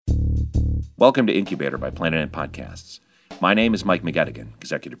Welcome to Incubator by Planet Ant Podcasts. My name is Mike McGettigan,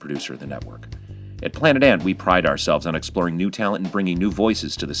 executive producer of the network. At Planet Ant, we pride ourselves on exploring new talent and bringing new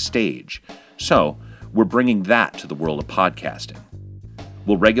voices to the stage. So, we're bringing that to the world of podcasting.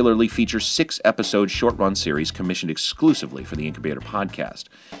 We'll regularly feature 6-episode short-run series commissioned exclusively for the Incubator podcast.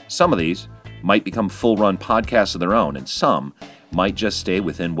 Some of these might become full-run podcasts of their own, and some might just stay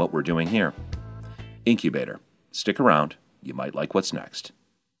within what we're doing here. Incubator. Stick around. You might like what's next.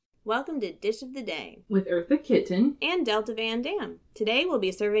 Welcome to Dish of the Day with Eartha Kitten and Delta Van Dam. Today we'll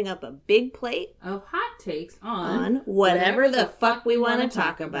be serving up a big plate of hot takes on whatever the fuck we want to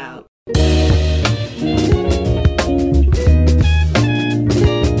talk about.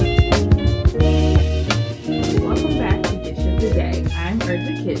 Welcome back to Dish of the Day. I'm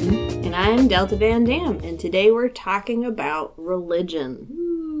Eartha Kitten. And I'm Delta Van Dam. And today we're talking about religion.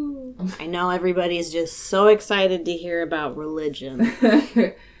 Ooh. I know everybody's just so excited to hear about religion.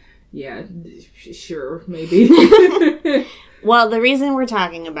 Yeah, sure, maybe. Well, the reason we're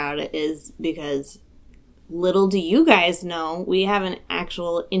talking about it is because little do you guys know, we have an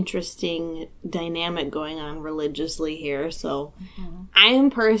actual interesting dynamic going on religiously here. So I am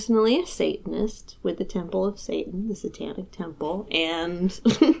personally a Satanist with the Temple of Satan, the Satanic Temple, and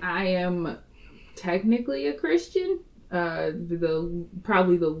I am technically a Christian,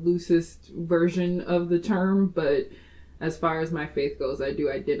 probably the loosest version of the term, but as far as my faith goes, I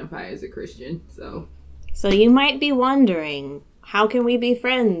do identify as a Christian, so you might be wondering, how can we be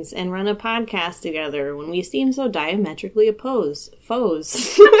friends and run a podcast together when we seem so diametrically opposed? Foes.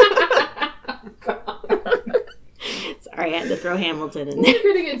 Sorry, I had to throw Hamilton in there.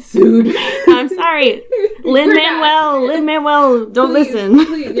 You're gonna get sued. I'm sorry. Lin-Manuel, don't listen.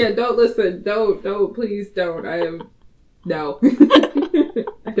 Please, yeah, don't listen. Don't, please don't. No.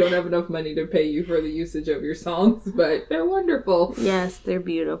 I don't have enough money to pay you for the usage of your songs, but they're wonderful. Yes, they're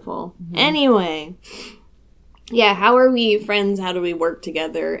beautiful. Mm-hmm. Anyway, yeah, how are we friends? How do we work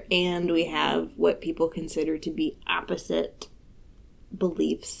together? And we have what people consider to be opposite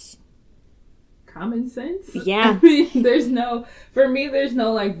beliefs. Common sense? Yeah. I mean, there's no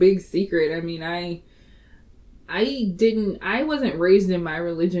like big secret. I mean, I wasn't raised in my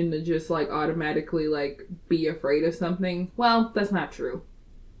religion to just like automatically like be afraid of something. Well, that's not true.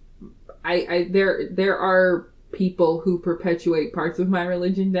 There are people who perpetuate parts of my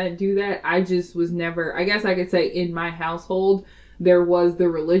religion that do that. I just was never, I guess I could say in my household, there was the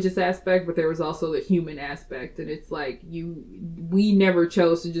religious aspect, but there was also the human aspect. And it's like, we never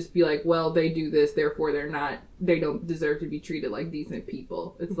chose to just be like, well, they do this, therefore they don't deserve to be treated like decent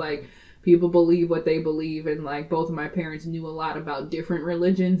people. It's like, people believe what they believe, and like both of my parents knew a lot about different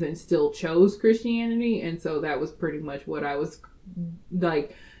religions and still chose Christianity, and so that was pretty much what I was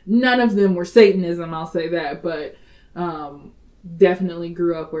like. None of them were Satanism, I'll say that, but definitely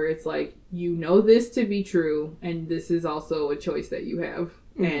grew up where it's like, you know this to be true, and this is also a choice that you have,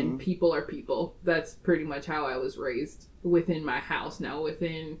 and people are people. That's pretty much how I was raised within my house. Now,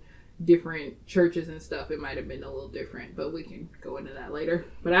 within different churches and stuff, it might have been a little different, but we can go into that later.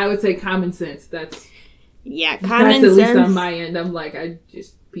 But I would say common sense. Common sense. At least on my end. I'm like,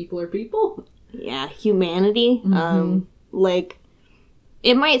 people are people. Yeah, humanity. Like,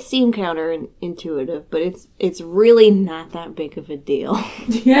 it might seem counterintuitive, but it's really not that big of a deal.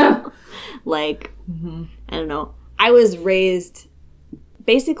 Yeah. Like, I don't know. I was raised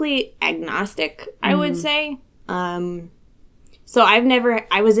basically agnostic, I would say. So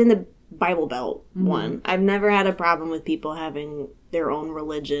I was in the Bible Belt one. I've never had a problem with people having their own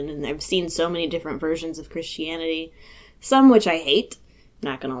religion, and I've seen so many different versions of Christianity, some which I hate,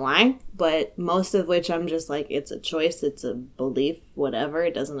 not gonna lie, but most of which I'm just like, it's a choice, it's a belief, whatever,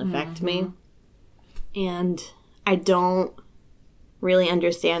 it doesn't affect me. And I don't really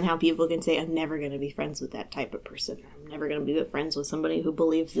understand how people can say, I'm never gonna be friends with that type of person. I'm never gonna be friends with somebody who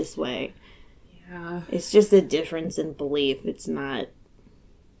believes this way. It's just a difference in belief. It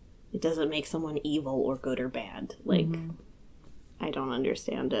doesn't make someone evil or good or bad. Like, I don't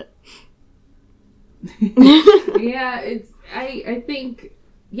understand it. Yeah, I think,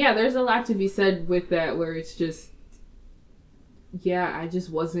 there's a lot to be said with that, where it's just, I just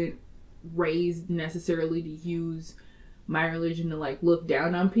wasn't raised necessarily to use my religion to like look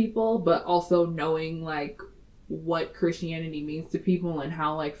down on people, but also knowing like what Christianity means to people and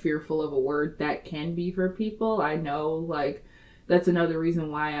how like fearful of a word that can be for people. I know like that's another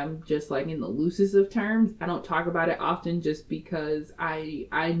reason why I'm just like in the loosest of terms. I don't talk about it often just because I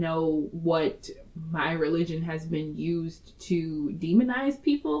know what my religion has been used to demonize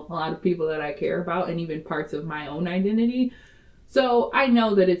people, a lot of people that I care about, and even parts of my own identity. So I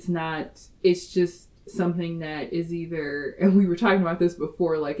know that it's just something that is either, and we were talking about this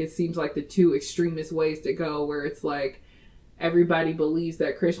before, like it seems like the two extremist ways to go, where it's like everybody believes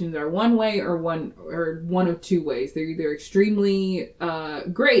that Christians are one way or one of two ways. They're either extremely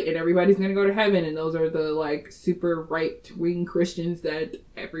great and everybody's going to go to heaven, and those are the like super right-wing Christians that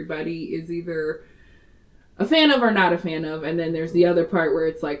everybody is either a fan of or not a fan of. And then there's the other part where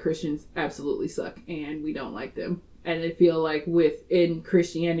it's like Christians absolutely suck and we don't like them. And I feel like within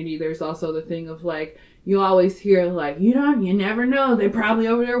Christianity, there's also the thing of like, you always hear like, you never know, they're probably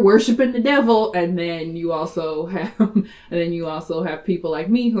over there worshiping the devil. And then you also have people like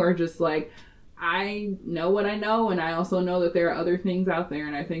me who are just like, I know what I know, and I also know that there are other things out there,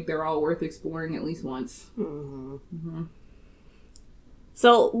 and I think they're all worth exploring at least once. Mm-hmm. Mm-hmm.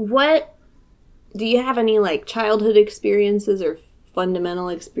 So do you have any like childhood experiences or fundamental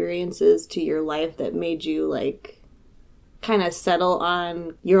experiences to your life that made you like kind of settle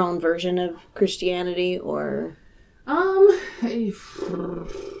on your own version of Christianity? Or a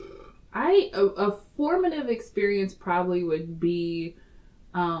formative experience probably would be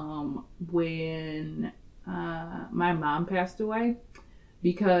when my mom passed away,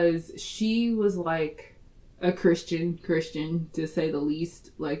 because she was like a Christian to say the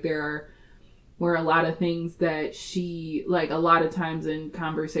least. Like there were a lot of things that she, like a lot of times in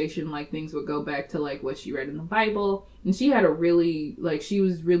conversation, like things would go back to like what she read in the Bible. And she had she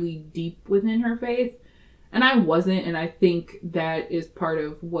was really deep within her faith. And I wasn't. And I think that is part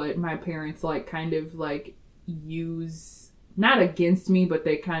of what my parents like kind of like use, not against me, but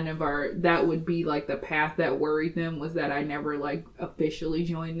they kind of are, that would be like the path that worried them, was that I never like officially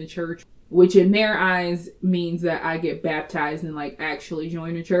joined the church, which in their eyes means that I get baptized and like actually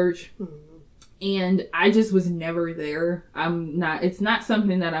join a church. Mm-hmm. And I just was never there. It's not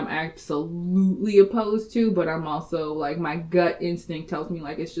something that I'm absolutely opposed to, but I'm also like, my gut instinct tells me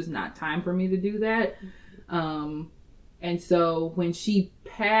like, it's just not time for me to do that. And so when she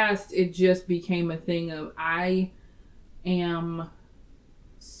passed, it just became a thing of, I am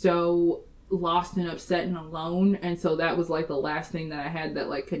so lost and upset and alone. And so that was like the last thing that I had that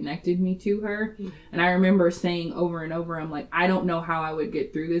like connected me to her. Mm-hmm. And I remember saying over and over, I'm like, I don't know how I would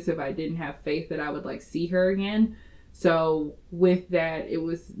get through this if I didn't have faith that I would like see her again. So with that, it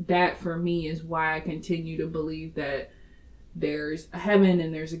was that for me is why I continue to believe that there's a heaven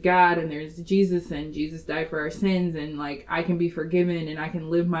and there's a God and there's Jesus, and Jesus died for our sins, and like I can be forgiven and I can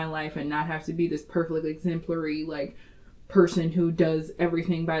live my life and not have to be this perfect exemplary like person who does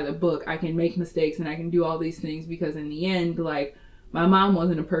everything by the book. I can make mistakes and I can do all these things, because in the end, like, my mom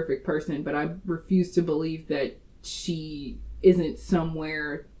wasn't a perfect person, but I refuse to believe that she isn't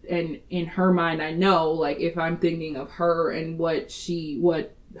somewhere. And in her mind, I know, like, if I'm thinking of her and what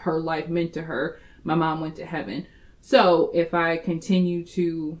her life meant to her, my mom went to heaven. So if I continue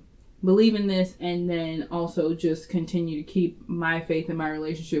to believe in this and then also just continue to keep my faith and my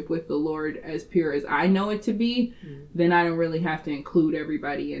relationship with the Lord as pure as I know it to be, then I don't really have to include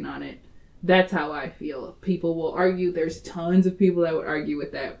everybody in on it. That's how I feel. People will argue. There's tons of people that would argue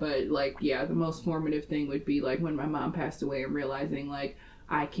with that. But like, yeah, the most formative thing would be like when my mom passed away and realizing like,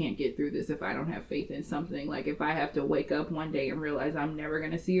 I can't get through this if I don't have faith in something. Like if I have to wake up one day and realize I'm never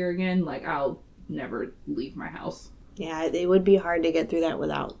going to see her again, like I'll never leave my house. Yeah, it would be hard to get through that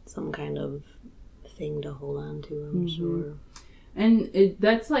without some kind of thing to hold on to, I'm sure. And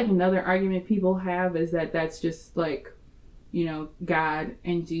that's like another argument people have, is that that's just like, you know, God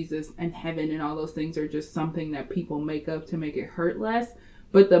and Jesus and heaven and all those things are just something that people make up to make it hurt less.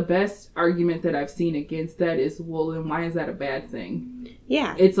 But the best argument that I've seen against that is, well, then why is that a bad thing?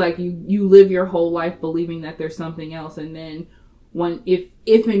 Yeah. It's like you live your whole life believing that there's something else. And then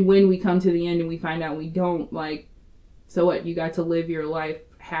if and when we come to the end and we find out we don't, like, so what? You got to live your life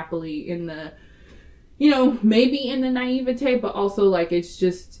happily in the, you know, maybe in the naivete, but also like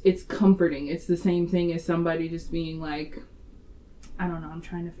it's comforting. It's the same thing as somebody just being like, I don't know, I'm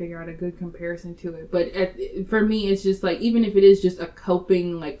trying to figure out a good comparison to it. But for me, it's just like, even if it is just a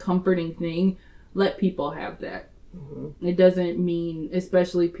coping, like comforting thing, let people have that. Mm-hmm. It doesn't mean,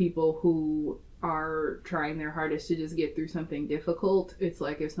 especially people who are trying their hardest to just get through something difficult. It's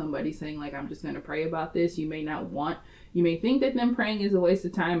like if somebody's saying like, I'm just going to pray about this, you may think that them praying is a waste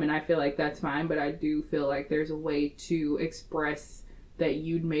of time, and I feel like that's fine, but I do feel like there's a way to express that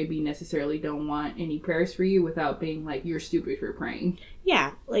you maybe necessarily don't want any prayers for you without being like, you're stupid for praying.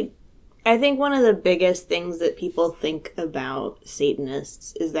 Yeah, like, I think one of the biggest things that people think about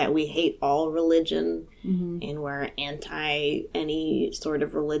Satanists is that we hate all religion, and we're anti any sort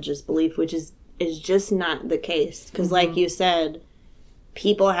of religious belief, which is just not the case. Because like you said,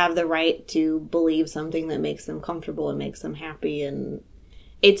 people have the right to believe something that makes them comfortable and makes them happy, and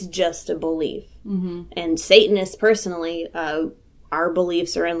it's just a belief. Mm-hmm. And Satanists, personally, our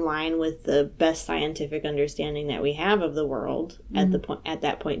beliefs are in line with the best scientific understanding that we have of the world at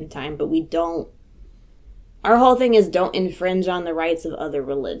that point in time. But we don't. Our whole thing is don't infringe on the rights of other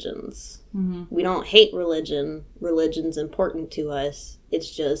religions. Mm-hmm. We don't hate religion. Religion's important to us.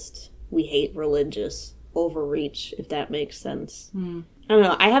 It's just we hate religious overreach, if that makes sense. Mm. I don't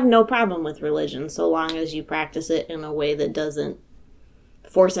know. I have no problem with religion so long as you practice it in a way that doesn't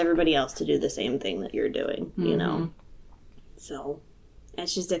force everybody else to do the same thing that you're doing, you know? So,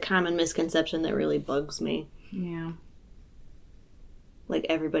 it's just a common misconception that really bugs me. Yeah. Like,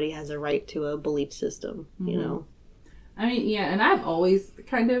 everybody has a right to a belief system, you know? I mean, yeah, and I've always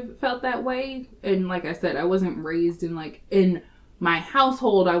kind of felt that way. And like I said, I wasn't raised in, like, in my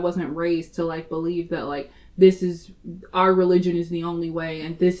household, I wasn't raised to, like, believe that, like, this is, our religion is the only way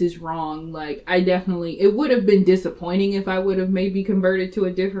and this is wrong. Like, I definitely, it would have been disappointing if I would have maybe converted to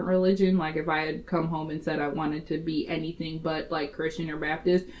a different religion. Like, if I had come home and said I wanted to be anything but, like, Christian or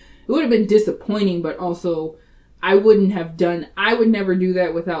Baptist, it would have been disappointing, but also I would never do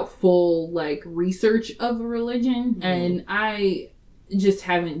that without full, like, research of a religion. Mm-hmm. And I just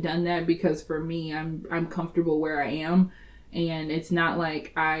haven't done that because for me, I'm comfortable where I am. And it's not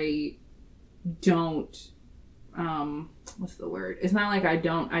like I don't, what's the word? It's not like I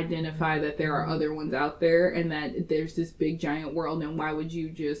don't identify that there are other ones out there and that there's this big giant world, and why would you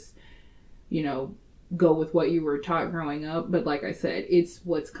just, you know, go with what you were taught growing up? But like I said, it's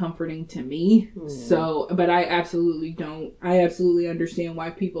what's comforting to me. So, but I absolutely understand why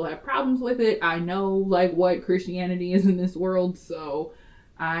people have problems with it. I know, like, what Christianity is in this world, so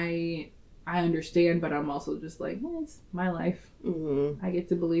I understand, but I'm also just like, it's my life. I get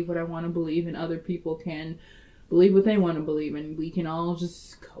to believe what I want to believe, and other people can believe what they want to believe, and we can all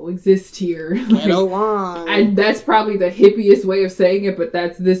just coexist here. Get along. And that's probably the hippiest way of saying it, but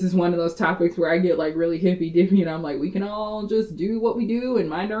this is one of those topics where I get, like, really hippy-dippy, and I'm like, we can all just do what we do and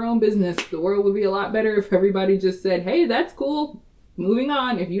mind our own business. The world would be a lot better if everybody just said, hey, that's cool, moving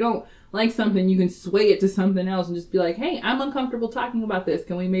on. If you don't like something, you can sway it to something else and just be like, hey, I'm uncomfortable talking about this.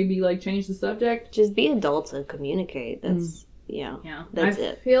 Can we maybe, like, change the subject? Just be adults and communicate. That's, that's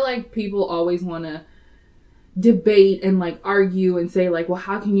it. I feel like people always want to debate and, like, argue and say, like, well,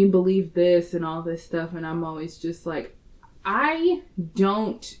 how can you believe this and all this stuff? And I'm always just like, I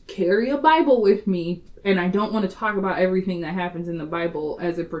don't carry a Bible with me, and I don't want to talk about everything that happens in the Bible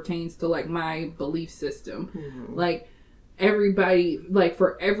as it pertains to, like, my belief system. Like, everybody, like,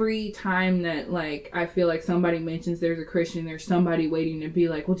 for every time that, like, I feel like somebody mentions there's a Christian, there's somebody waiting to be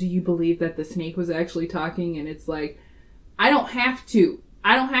like, well, do you believe that the snake was actually talking? And it's like, I don't have to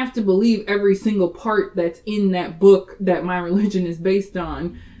believe every single part that's in that book that my religion is based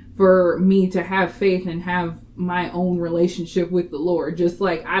on for me to have faith and have my own relationship with the Lord. Just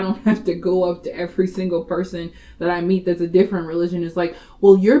like I don't have to go up to every single person that I meet that's a different religion. It's like,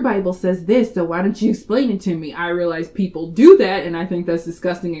 well, your Bible says this, so why don't you explain it to me? I realize people do that, and I think that's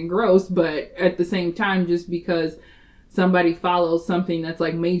disgusting and gross, but at the same time, just because somebody follows something that's,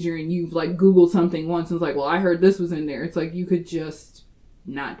 like, major and you've, like, Googled something once and it's like, well, I heard this was in there. It's like, you could just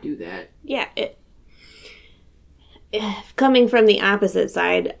not do that. Yeah. Coming from the opposite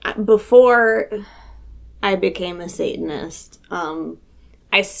side, before I became a Satanist,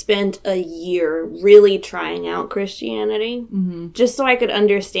 I spent a year really trying out Christianity just so I could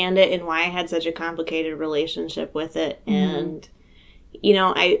understand it and why I had such a complicated relationship with it. And, you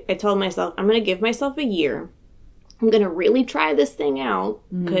know, I told myself, I'm going to give myself a year. I'm going to really try this thing out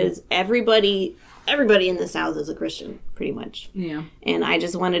because everybody in the South is a Christian, pretty much. Yeah. And I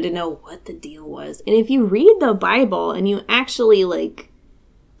just wanted to know what the deal was. And if you read the Bible and you actually, like,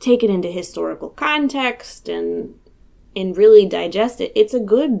 take it into historical context and really digest it, it's a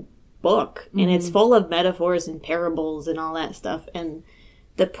good book. And it's full of metaphors and parables and all that stuff. And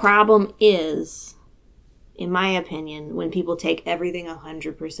the problem is, in my opinion, when people take everything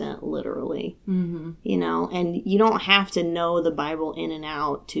 100% literally, you know, and you don't have to know the Bible in and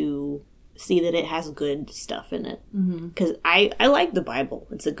out to see that it has good stuff in it. Because I like the Bible.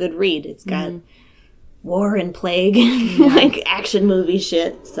 It's a good read. It's got war and plague and like action movie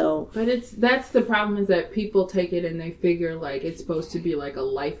shit. So, but that's the problem, is that people take it and they figure like it's supposed to be like a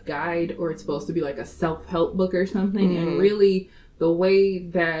life guide or it's supposed to be like a self-help book or something. And really the way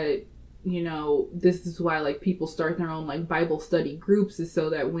that, you know, this is why like people start their own like Bible study groups, is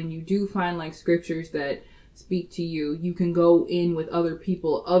so that when you do find like scriptures that speak to you, you can go in with other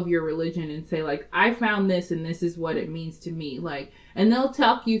people of your religion and say like, I found this and this is what it means to me. Like, and they'll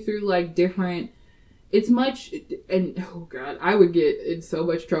talk you through like different it's much, and oh god, I would get in so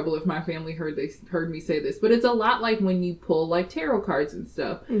much trouble if my family heard me say this, but it's a lot like when you pull like tarot cards and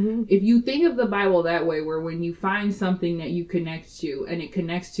stuff. Mm-hmm. If you think of the Bible that way, where when you find something that you connect to and it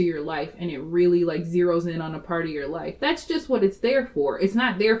connects to your life and it really like zeroes in on a part of your life, that's just what it's there for. It's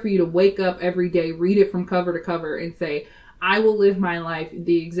not there for you to wake up every day, read it from cover to cover and say, I will live my life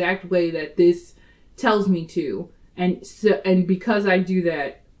the exact way that this tells me to. And because I do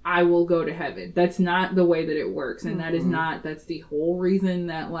that, I will go to heaven. That's not the way that it works. And that's the whole reason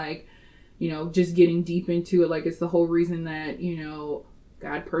that, like, you know, just getting deep into it, like, it's the whole reason that, you know,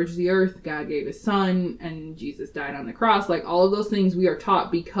 God purged the earth, God gave his son, and Jesus died on the cross. Like, all of those things we are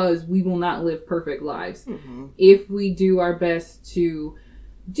taught because we will not live perfect lives. Mm-hmm. If we do our best to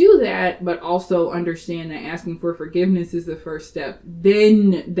do that, but also understand that asking for forgiveness is the first step,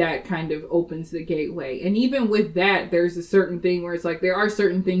 then that kind of opens the gateway. And even with that, there's a certain thing where it's like, there are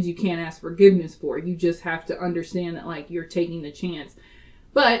certain things you can't ask forgiveness for. You just have to understand that, like, you're taking the chance.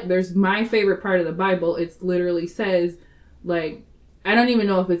 But there's my favorite part of the Bible. It literally says, like, I don't even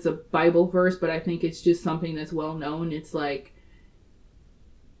know if it's a Bible verse, but I think it's just something that's well known. It's like,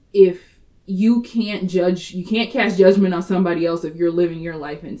 if you can't cast judgment on somebody else if you're living your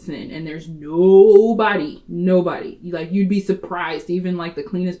life in sin. And there's nobody, like, you'd be surprised, even like the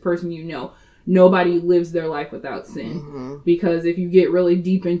cleanest person you know, nobody lives their life without sin. Mm-hmm. Because if you get really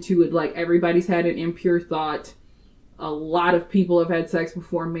deep into it, like, everybody's had an impure thought. A lot of people have had sex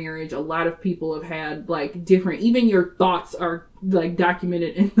before marriage. A lot of people have had, like, different, even your thoughts are, like,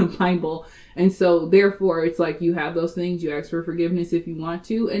 documented in the Bible. And so, therefore, it's like, you have those things, you ask for forgiveness if you want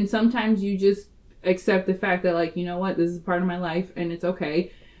to. And sometimes you just accept the fact that, like, you know what, this is part of my life and it's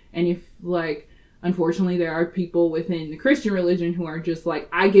okay. And if, like, unfortunately, there are people within the Christian religion who are just like,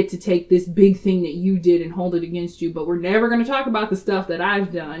 I get to take this big thing that you did and hold it against you, but we're never going to talk about the stuff that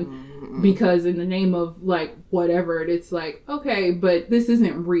I've done because in the name of, like, whatever, it's like, okay, but this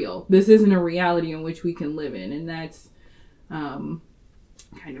isn't real. This isn't a reality in which we can live in. And that's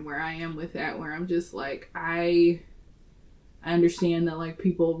kind of where I am with that, where I'm just like, I understand that, like,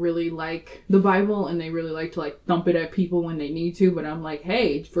 people really like the Bible and they really like to, like, thump it at people when they need to, but I'm like,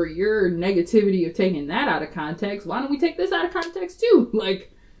 hey, for your negativity of taking that out of context, why don't we take this out of context too?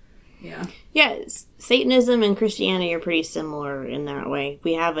 Like, yeah. Yeah, Satanism and Christianity are pretty similar in that way.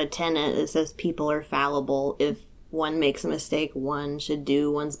 We have a tenet that says people are fallible. If one makes a mistake, one should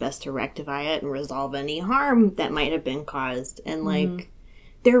do one's best to rectify it and resolve any harm that might have been caused. And, like,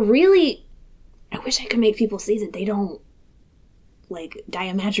 they're really, I wish I could make people see that they don't, like,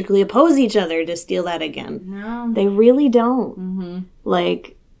 diametrically oppose each other, to steal that again. No. They really don't. Mm-hmm.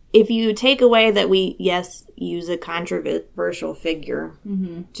 Like, if you take away that we, yes, use a controversial figure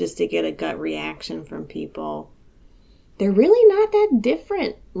just to get a gut reaction from people, they're really not that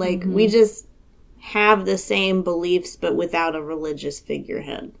different. Like, we just have the same beliefs, but without a religious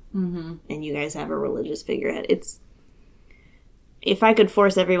figurehead. Mm-hmm. And you guys have a religious figurehead. If I could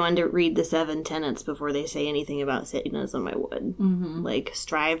force everyone to read the 7 tenets before they say anything about Satanism, I would. Mm-hmm. Like,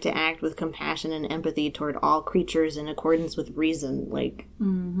 strive to act with compassion and empathy toward all creatures in accordance with reason. Like,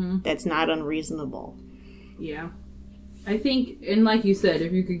 that's not unreasonable. Yeah. I think, and like you said,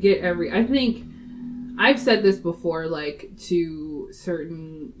 if you could get I think, I've said this before, like, to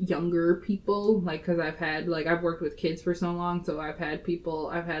certain younger people, like, because I've worked with kids for so long, so I've had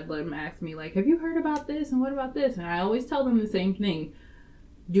them ask me, like, have you heard about this, and what about this? And I always tell them the same thing.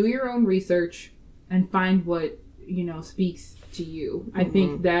 Do your own research and find what, you know, speaks to you. I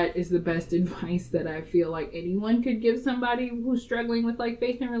think that is the best advice that I feel like anyone could give somebody who's struggling with, like,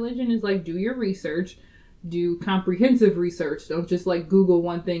 faith and religion, is, like, do your research, do comprehensive research. Don't just, like, Google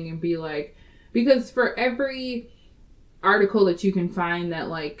one thing and be like, because for every article that you can find that,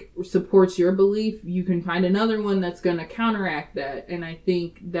 like, supports your belief, you can find another one that's going to counteract that. And I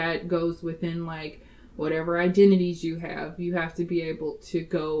think that goes within, like, whatever identities you have. You have to be able to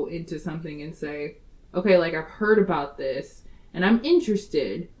go into something and say, okay, like, I've heard about this and I'm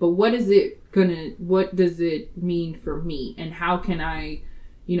interested, but what does it mean for me? And how can I,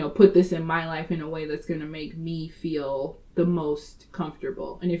 you know, put this in my life in a way that's going to make me feel the most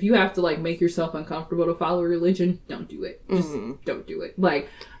comfortable? And if you have to, like, make yourself uncomfortable to follow religion, don't do it. Just don't do it. Like,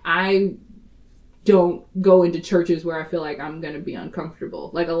 I don't go into churches where I feel like I'm going to be uncomfortable.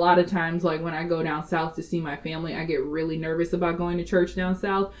 Like, a lot of times, like, when I go down south to see my family, I get really nervous about going to church down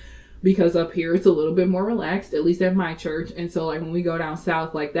south, because up here it's a little bit more relaxed, at least at my church. And so, like, when we go down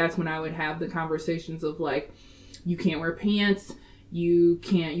south, like, that's when I would have the conversations of, like, you can't wear pants, you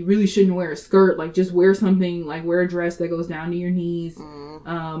really shouldn't wear a skirt, like, just wear something, like, wear a dress that goes down to your knees,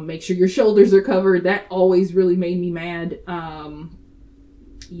 make sure your shoulders are covered. That always really made me mad.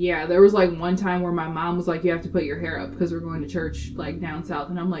 Yeah, there was like one time where my mom was like, you have to put your hair up because we're going to church like down south.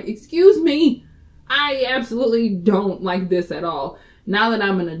 And I'm like, excuse me, I absolutely don't like this at all. Now that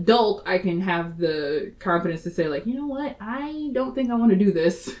I'm an adult, I can have the confidence to say like, you know what, I don't think I want to do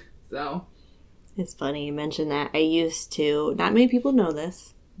this. So it's funny you mentioned that. I used to, not many people know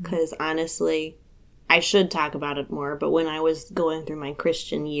this, because honestly, I should talk about it more, but when I was going through my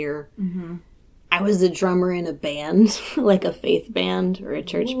Christian year, I was a drummer in a band, like a faith band or a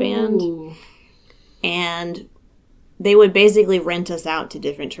church band. And they would basically rent us out to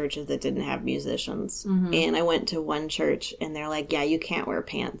different churches that didn't have musicians. And I went to one church and they're like, yeah, you can't wear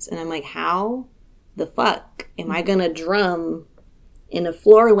pants. And I'm like, how the fuck am I going to drum in a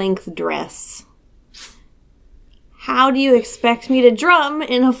floor-length dress? How do you expect me to drum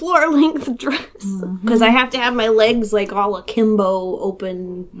in a floor-length dress? Because I have to have my legs like all akimbo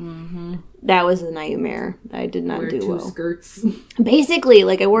open. That was a nightmare. I did not do well. Wear 2 skirts. Basically,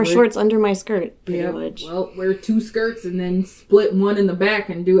 like I wore shorts under my skirt, pretty much. Well, wear 2 skirts and then split one in the back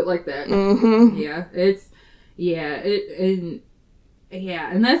and do it like that.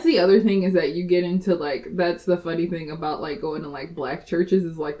 And that's the other thing is that you get into like, that's the funny thing about like going to like black churches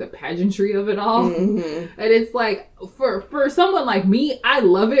is like the pageantry of it all. And it's like, for someone like me, I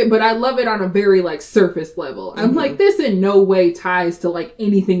love it, but I love it on a very like surface level. I'm like, this in no way ties to like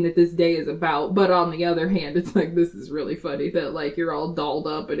anything that this day is about. But on the other hand, it's like, this is really funny that like you're all dolled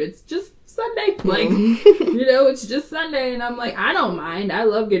up and it's just Sunday. Like, you know, it's just Sunday. And I'm like, I don't mind. I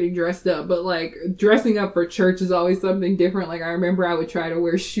love getting dressed up. But like dressing up for church is always something different. Like I remember I would try to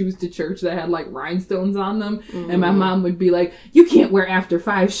wear shoes to church that had like rhinestones on them. And my mom would be like, you can't wear after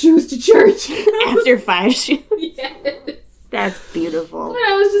 5 shoes to church. After 5 shoes? Yes. That's beautiful. And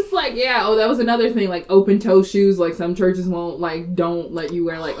I was just like, yeah, that was another thing, like open toe shoes. Like some churches don't let you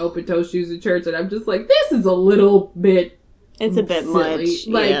wear like open toe shoes to church. And I'm just like, this is a little bit It's a bit silly. much.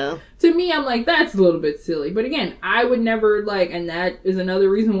 Like, to me, I'm like, that's a little bit silly. But again, I would never like, and that is another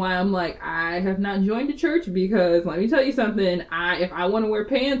reason why I'm like, I have not joined a church because let me tell you something. If I want to wear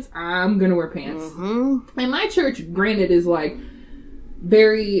pants, I'm gonna wear pants. And my church, granted, is like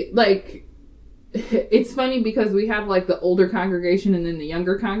very like. It's funny because we have like the older congregation and then the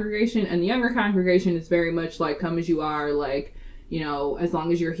younger congregation, and the younger congregation is very much like come as you are, like, you know, as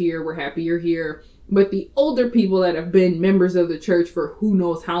long as you're here, we're happy you're here. But the older people that have been members of the church for who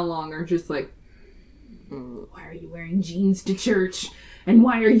knows how long are just like, why are you wearing jeans to church? And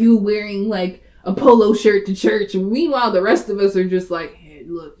why are you wearing like a polo shirt to church? And meanwhile, the rest of us are just like, hey,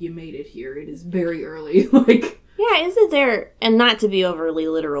 look, you made it here. It is very early. Like, yeah, isn't there, and not to be overly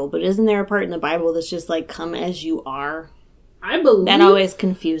literal, but isn't there a part in the Bible that's just like, come as you are? I believe. That always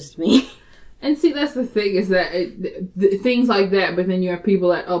confused me. And see, that's the thing, is that things like that, but then you have people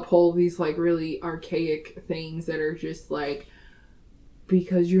that uphold these like really archaic things that are just like,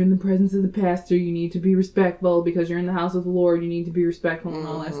 because you're in the presence of the pastor, you need to be respectful. Because you're in the house of the Lord, you need to be respectful and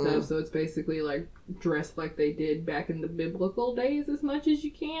all that stuff. So it's basically like dressed like they did back in the biblical days as much as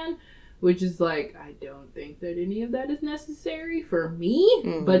you can. Which is like, I don't think that any of that is necessary for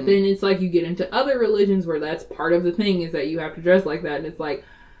me. But then it's like you get into other religions where that's part of the thing is that you have to dress like that. And it's like,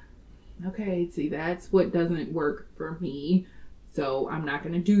 okay, see, that's what doesn't work for me. So I'm not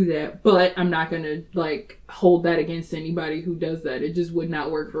going to do that. But I'm not going to like hold that against anybody who does that. It just would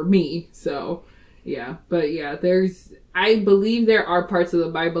not work for me. So yeah. But yeah, I believe there are parts of the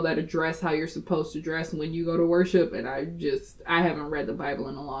Bible that address how you're supposed to dress when you go to worship, and I haven't read the Bible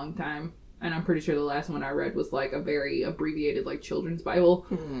in a long time, and I'm pretty sure the last one I read was like a very abbreviated like children's Bible,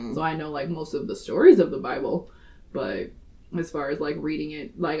 so I know like most of the stories of the Bible, but as far as like reading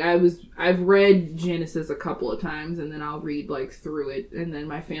it, like I've read Genesis a couple of times, and then I'll read like through it, and then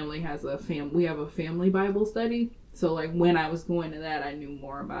my family has we have a family Bible study, so like when I was going to that, I knew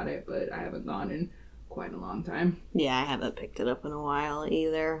more about it, but I haven't gone in quite a long time. Yeah, I haven't picked it up in a while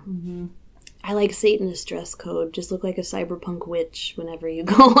either. I like Satanist dress code. Just look like a cyberpunk witch whenever you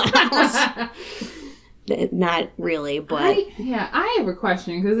go out. Not really, but I have a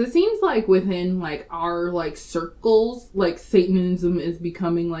question, because it seems like within like our like circles, like Satanism is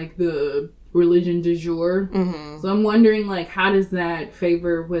becoming like the religion du jour. So I'm wondering like, how does that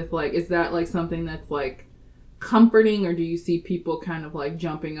favor with like, is that like something that's like comforting, or do you see people kind of like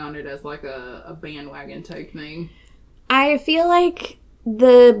jumping on it as like a bandwagon type thing? I feel like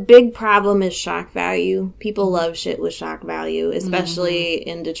the big problem is shock value. People love shit with shock value, especially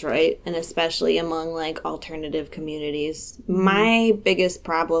in Detroit, and especially among like alternative communities. My biggest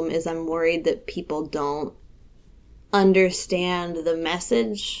problem is I'm worried that people don't understand the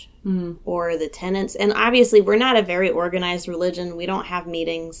message or the tenets. And obviously we're not a very organized religion. We don't have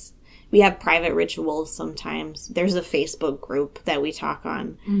meetings. we have private rituals sometimes. There's a Facebook group that we talk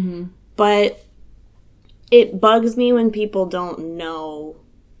on. Mm-hmm. But it bugs me when people don't know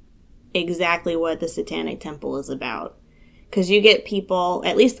exactly what the Satanic Temple is about. Because you get people,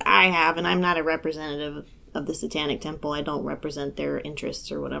 at least I have, and I'm not a representative of the Satanic Temple. I don't represent their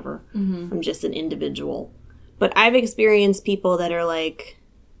interests or whatever. Mm-hmm. I'm just an individual. But I've experienced people that are like,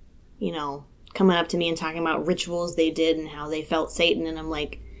 you know, coming up to me and talking about rituals they did and how they felt Satan. And I'm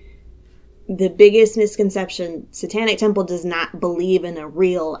like, the biggest misconception, Satanic Temple does not believe in a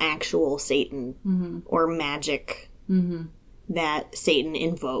real, actual Satan Mm-hmm. or magic Mm-hmm. that Satan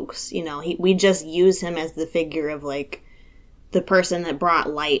invokes. You know, we just use him as the figure of, like, the person that brought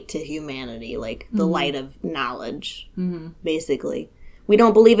light to humanity, like the light of knowledge, basically. We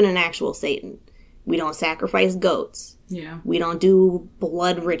don't believe in an actual Satan. We don't sacrifice goats. Yeah. We don't do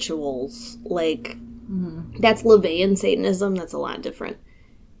blood rituals. Like, that's LaVeyan Satanism. That's a lot different.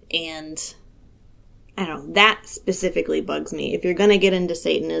 And, I don't know, that specifically bugs me. If you're going to get into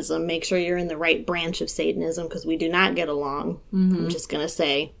Satanism, make sure you're in the right branch of Satanism, because we do not get along. I'm just going to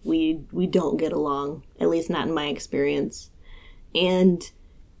say, we don't get along, at least not in my experience. And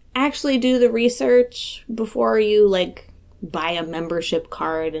actually do the research before you, like, buy a membership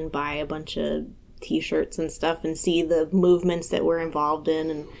card and buy a bunch of t-shirts and stuff and see the movements that we're involved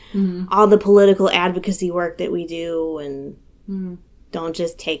in and all the political advocacy work that we do, and don't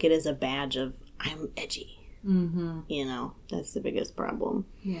just take it as a badge of, I'm edgy. You know, that's the biggest problem.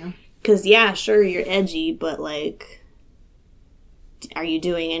 Yeah. Because, yeah, sure, you're edgy, but, like, are you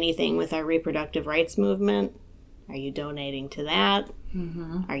doing anything with our reproductive rights movement? Are you donating to that?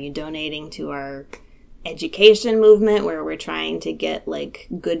 Are you donating to our education movement, where we're trying to get, like,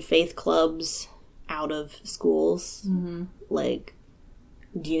 good faith clubs out of schools? Like,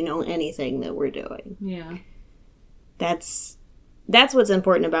 do you know anything that we're doing? Yeah. That's what's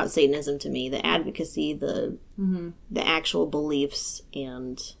important about Satanism to me, the advocacy, the actual beliefs,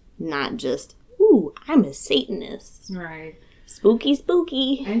 and not just, ooh, I'm a Satanist. Right. Spooky,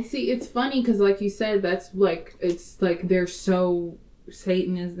 spooky. And see, it's funny because, like you said, that's like, it's like they're so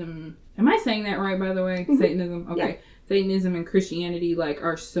Satanism. Am I saying that right, by the way? Satanism? Okay. Yeah. Satanism and Christianity, like,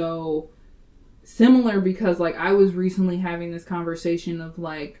 are so similar because, like, I was recently having this conversation of,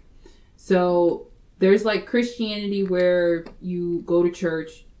 like, so there's, like, Christianity where you go to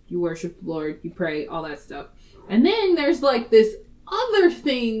church, you worship the Lord, you pray, all that stuff. And then there's, like, this other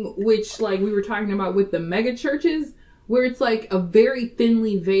thing, which, like, we were talking about with the mega churches, where it's like a very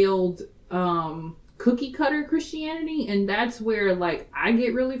thinly veiled cookie cutter Christianity. And that's where, like, I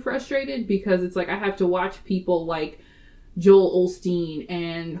get really frustrated because it's like I have to watch people like Joel Osteen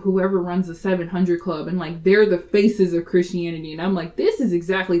and whoever runs the 700 Club, and like they're the faces of Christianity. And I'm like, this is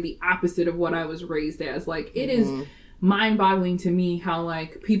exactly the opposite of what I was raised as. Like, it is mind-boggling to me how,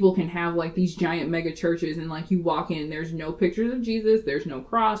 like, people can have, like, these giant mega churches and, like, you walk in, there's no pictures of Jesus, there's no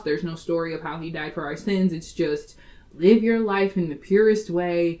cross, there's no story of how he died for our sins. It's just live your life in the purest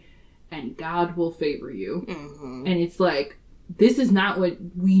way and God will favor you. And it's like, this is not what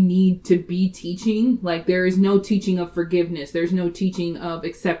we need to be teaching. Like, there is no teaching of forgiveness. There's no teaching of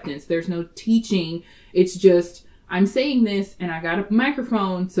acceptance. There's no teaching. It's just, I'm saying this and I got a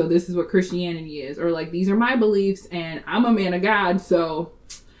microphone, so this is what Christianity is. Or, like, these are my beliefs and I'm a man of God, so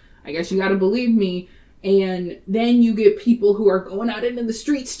I guess you gotta believe me. And then you get people who are going out into the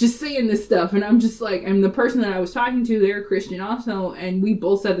streets just saying this stuff. And I'm just like, and the person that I was talking to, they're a Christian also. And we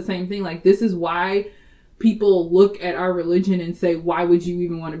both said the same thing. Like, this is why people look at our religion and say, why would you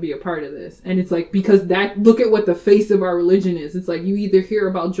even want to be a part of this? And it's like, because look at what the face of our religion is. It's like, you either hear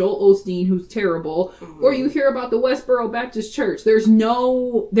about Joel Osteen, who's terrible, or you hear about the Westboro Baptist Church. There's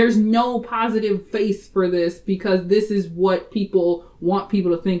no positive face for this because this is what people want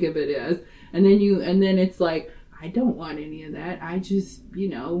people to think of it as. And then it's like, I don't want any of that. I just,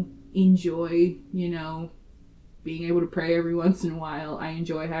 enjoy, being able to pray every once in a while. I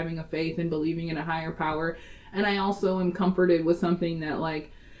enjoy having a faith and believing in a higher power. And I also am comforted with something that,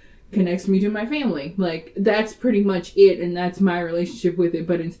 like, connects me to my family. Like, that's pretty much it. And that's my relationship with it.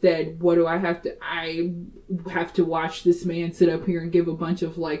 But instead, I have to watch this man sit up here and give a bunch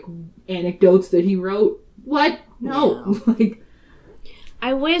of, like, anecdotes that he wrote. What? No. Like,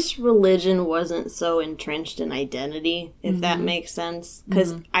 I wish religion wasn't so entrenched in identity, if that makes sense.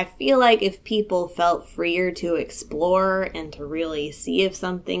 Because I feel like if people felt freer to explore and to really see if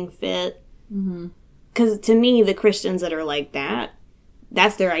something fit. Because to me, the Christians that are like that,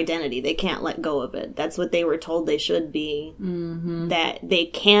 that's their identity. They can't let go of it. That's what they were told they should be. Mm-hmm. That they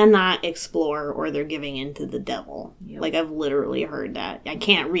cannot explore or they're giving in to the devil. Yep. Like, I've literally heard that. I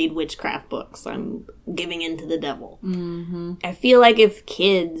can't read witchcraft books. I'm giving in to the devil. Mm-hmm. I feel like if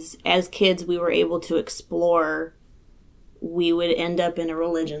as kids, we were able to explore, we would end up in a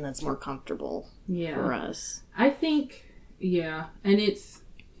religion that's more comfortable for us. I think, and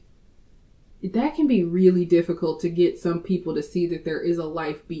that can be really difficult to get some people to see that there is a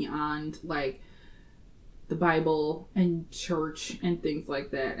life beyond, like, the Bible and church and things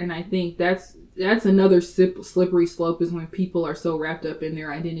like that. And I think that's another slippery slope, is when people are so wrapped up in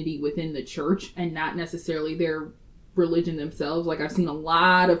their identity within the church and not necessarily their religion themselves. Like, I've seen a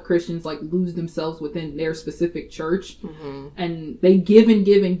lot of Christians, like, lose themselves within their specific church. Mm-hmm. And they give and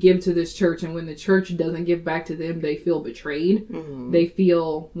give and give to this church. And when the church doesn't give back to them, they feel betrayed. Mm-hmm. They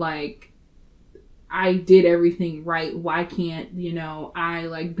feel like, I did everything right. Why can't, I,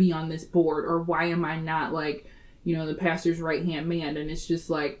 like, be on this board? Or why am I not, like, the pastor's right-hand man? And it's just,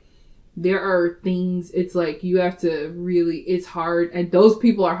 like, there are things, it's, like, you have to really, it's hard. And those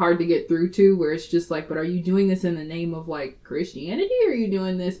people are hard to get through to, where it's just, like, but are you doing this in the name of, like, Christianity? Or are you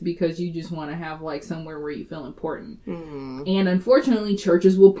doing this because you just want to have, like, somewhere where you feel important? Mm-hmm. And unfortunately,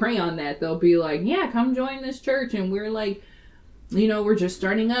 churches will prey on that. They'll be like, yeah, come join this church. And we're, like, we're just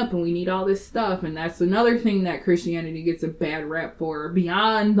starting up and we need all this stuff. And that's another thing that Christianity gets a bad rap for,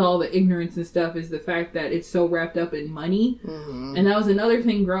 beyond all the ignorance and stuff, is the fact that it's so wrapped up in money. Mm-hmm. And that was another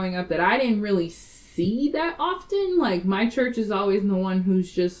thing growing up that I didn't really see that often. Like, my church is always the one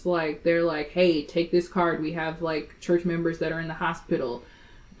who's just like, they're like, hey, take this card. We have, like, church members that are in the hospital.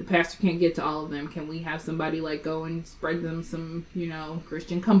 The pastor can't get to all of them. Can we have somebody, like, go and spread them some,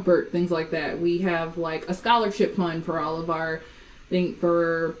 Christian comfort, things like that. We have, like, a scholarship fund for all of our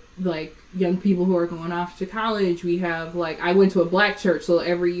for, like, young people who are going off to college. We have, like, I went to a black church, so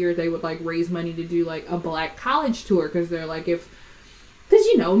every year they would, like, raise money to do, like, a black college tour, because they're like, because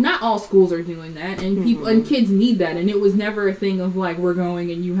not all schools are doing that, and people and kids need that. And it was never a thing of, like, we're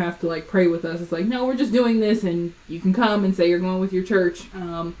going and you have to, like, pray with us. It's like, no, we're just doing this, and you can come and say you're going with your church.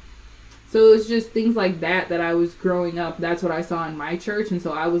 So it's just things like that I was growing up, that's what I saw in my church, and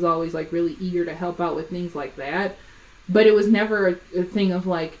so I was always, like, really eager to help out with things like that. But it was never a thing of,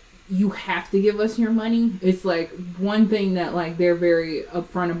 like, you have to give us your money. It's, like, one thing that, like, they're very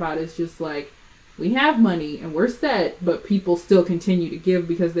upfront about is just, like, we have money and we're set, but people still continue to give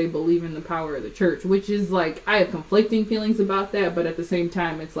because they believe in the power of the church, which is, like, I have conflicting feelings about that, but at the same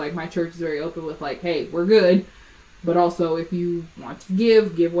time, it's, like, my church is very open with, like, hey, we're good. But also, if you want to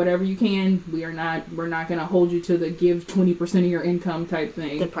give whatever you can. We're not going to hold you to the give 20% of your income type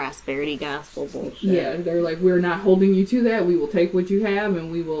thing. The prosperity gospel bullshit. Yeah, they're like, we're not holding you to that. We will take what you have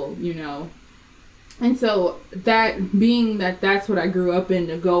and we will, And so that's what I grew up in,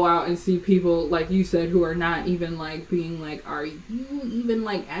 to go out and see people, like you said, who are not even, like, being like, are you even,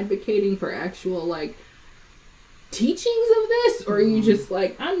 like, advocating for actual, like, teachings of this? Or are you just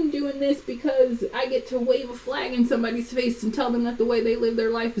like, I'm doing this because I get to wave a flag in somebody's face and tell them that the way they live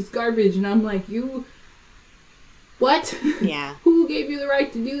their life is garbage? And I'm like, what? Yeah. Who gave you the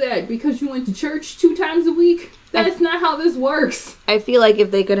right to do that? Because you went to church 2 times a week? That's not how this works. I feel like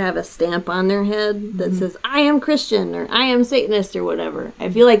if they could have a stamp on their head that says, I am Christian, or I am Satanist, or whatever, I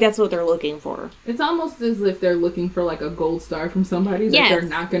feel like that's what they're looking for. It's almost as if they're looking for, like, a gold star from somebody that they're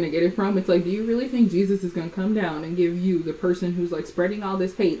not going to get it from. It's like, do you really think Jesus is going to come down and give you, the person who's, like, spreading all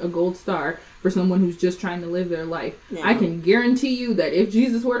this hate, a gold star for someone who's just trying to live their life? Yeah. I can guarantee you that if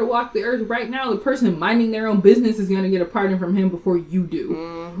Jesus were to walk the earth right now, the person minding their own business is going to get a pardon from him before you do.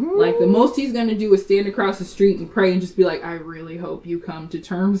 Mm-hmm. Like, the most he's going to do is stand across the street and pray and just be like, I really hope you come to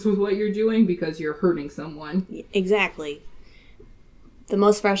terms with what you're doing because you're hurting someone. Exactly. The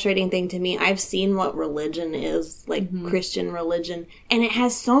most frustrating thing to me, I've seen what religion is, like, Christian religion, and it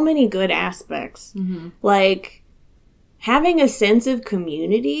has so many good aspects. Mm-hmm. Like, having a sense of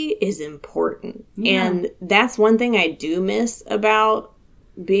community is important. Yeah. And that's one thing I do miss about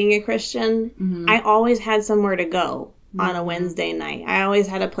being a Christian. Mm-hmm. I always had somewhere to go on a Wednesday night. I always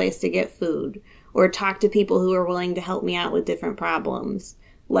had a place to get food or talk to people who are willing to help me out with different problems.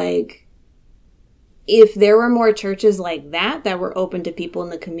 Like, if there were more churches like that were open to people in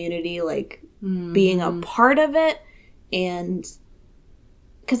the community, like, being a part of it, and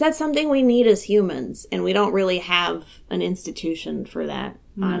because that's something we need as humans, and we don't really have an institution for that,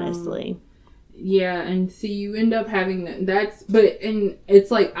 honestly. Yeah, and see, you end up having and it's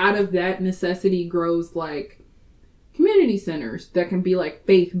like, out of that necessity grows, like, community centers that can be, like,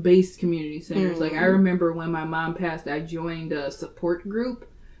 faith-based community centers. Like, I remember when my mom passed, I joined a support group,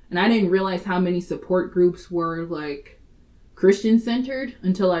 and I didn't realize how many support groups were, like, Christian centered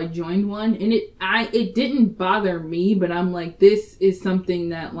until I joined one, and it didn't bother me, but I'm like, this is something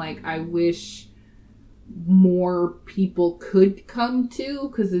that like I wish more people could come to,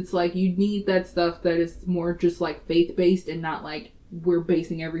 because it's like you need that stuff that is more just like faith-based and not like we're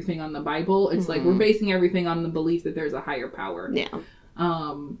basing everything on the Bible. It's like we're basing everything on the belief that there's a higher power. Yeah.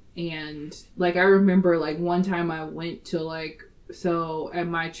 And like I remember like one time I went to like, so at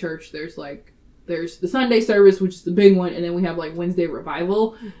my church there's the Sunday service, which is the big one, and then we have like Wednesday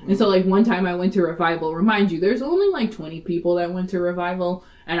revival. And so like one time I went to revival. Remind you, there's only like 20 people that went to revival,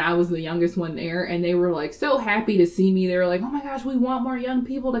 and I was the youngest one there, and they were like so happy to see me. They were like, oh my gosh, we want more young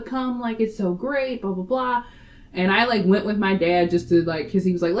people to come, like it's so great, blah blah blah. And I like went with my dad just to like, because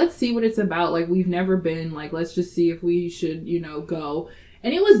he was like, let's see what it's about, like we've never been, like let's just see if we should, you know, go.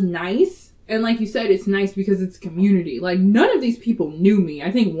 And it was nice. And like you said, it's nice because it's community. Like, none of these people knew me.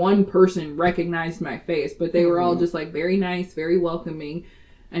 I think one person recognized my face, but they were all just like very nice, very welcoming.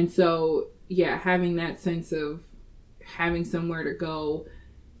 And so, yeah, having that sense of having somewhere to go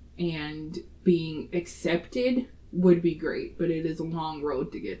and being accepted would be great, but it is a long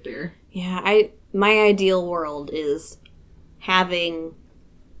road to get there. Yeah, my ideal world is having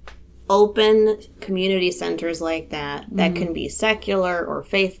open community centers like that can be secular or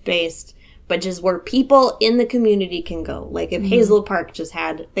faith-based, but just where people in the community can go. Like if Hazel Park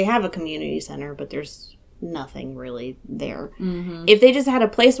they have a community center, but there's nothing really there. If they just had a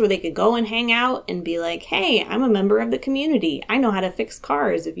place where they could go and hang out and be like, hey, I'm a member of the community. I know how to fix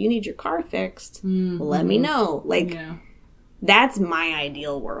cars. If you need your car fixed, let me know. Like, that's my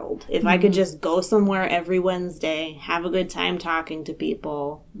ideal world. If I could just go somewhere every Wednesday, have a good time talking to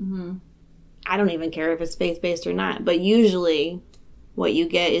people. I don't even care if it's faith-based or not. But usually what you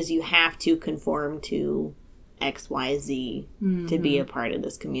get is you have to conform to XYZ to be a part of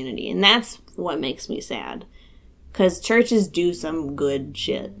this community. And that's what makes me sad. Because churches do some good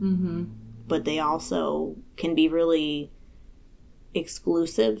shit. But they also can be really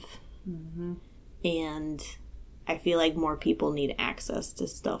exclusive. And I feel like more people need access to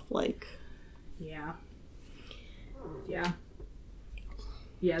stuff like... Yeah,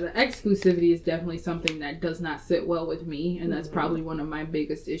 the exclusivity is definitely something that does not sit well with me, and that's probably one of my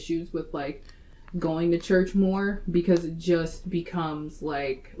biggest issues with, like, going to church more, because it just becomes,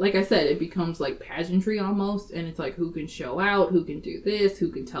 like I said, it becomes, like, pageantry almost, and it's, like, who can show out, who can do this, who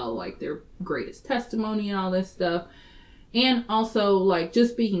can tell, like, their greatest testimony and all this stuff. And also, like,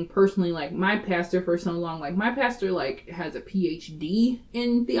 just speaking personally, like, my pastor for so long, like, my pastor, like, has a PhD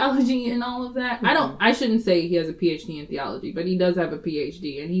in theology and all of that. I shouldn't say he has a PhD in theology, but he does have a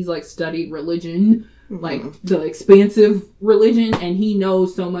PhD, and he's, like, studied religion, like, the expansive religion, and he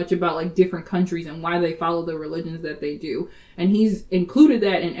knows so much about, like, different countries and why they follow the religions that they do. And he's included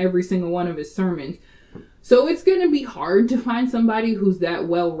that in every single one of his sermons. So it's going to be hard to find somebody who's that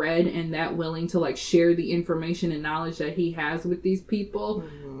well-read and that willing to, like, share the information and knowledge that he has with these people.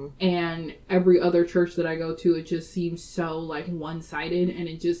 And every other church that I go to, it just seems so, like, one-sided. And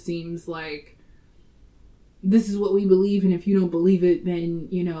it just seems like, this is what we believe, and if you don't believe it, then,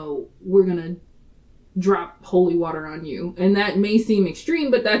 you know, we're going to drop holy water on you. And that may seem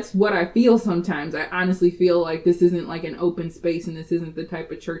extreme, but that's what I feel sometimes. I honestly feel like this isn't, like, an open space, and this isn't the type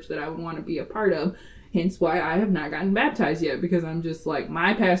of church that I would want to be a part of. Hence why I have not gotten baptized yet, because I'm just like,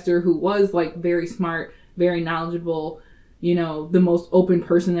 my pastor, who was like very smart, very knowledgeable, you know, the most open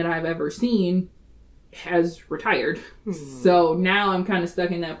person that I've ever seen, has retired. So now I'm kind of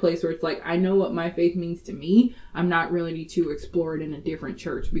stuck in that place where it's like, I know what my faith means to me. I'm not ready to explore it in a different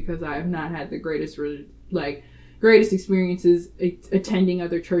church, because I have not had the greatest experiences attending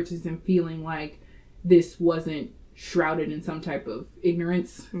other churches and feeling like this wasn't shrouded in some type of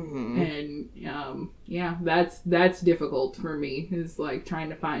ignorance. And that's difficult for me, is like trying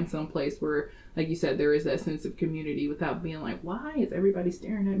to find some place where, like you said, there is that sense of community without being like, why is everybody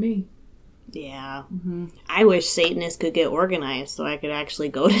staring at me? I wish Satanists could get organized so I could actually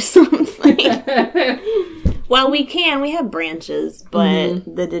go to something. Well, we have branches,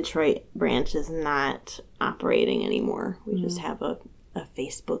 but the Detroit branch is not operating anymore. We just have a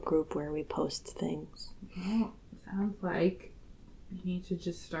Facebook group where we post things. Well, sounds like you need to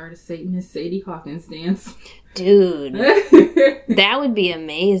just start a Satanist Sadie Hawkins dance. Dude, that would be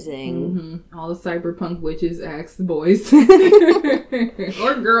amazing. All the cyberpunk witches axe the boys.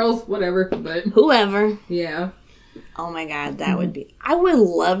 Or girls, whatever, but whoever. Yeah. Oh my god, that would be... I would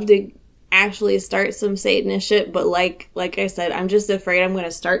love to actually start some Satanist shit, but like I said, I'm just afraid I'm going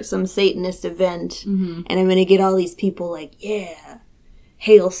to start some Satanist event, and I'm going to get all these people like, yeah,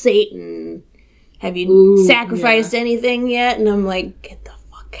 hail Satan. Have you sacrificed anything yet? And I'm like, get the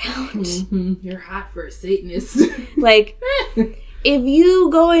fuck fuck out. You're hot for a Satanist. Like, if you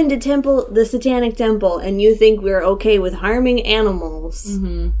go into the Satanic Temple, and you think we're okay with harming animals,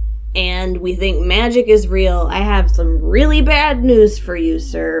 and we think magic is real, I have some really bad news for you,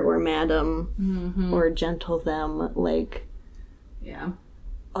 sir, or madam, or gentle them. Like, yeah.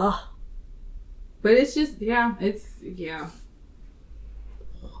 Ugh. But it's just, yeah.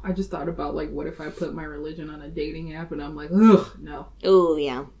 I just thought about, like, what if I put my religion on a dating app, and I'm like, ugh, no. Oh,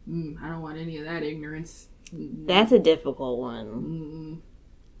 yeah. I don't want any of that ignorance. That's a difficult one.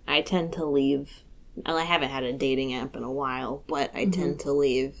 I tend to leave. Well, I haven't had a dating app in a while, but I tend to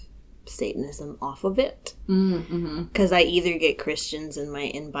leave Satanism off of it. Because I either get Christians in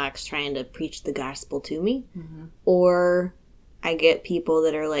my inbox trying to preach the gospel to me, or I get people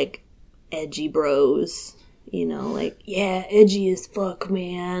that are, like, edgy bros. You know, like, yeah, edgy as fuck,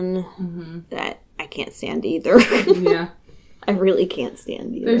 man. That I can't stand either. Yeah. I really can't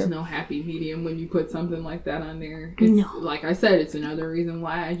stand either. There's no happy medium when you put something like that on there. No. Like I said, it's another reason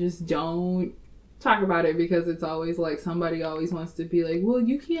why I just don't talk about it, because it's always like somebody always wants to be like, well,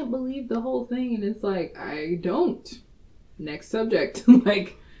 you can't believe the whole thing. And it's like, I don't. Next subject.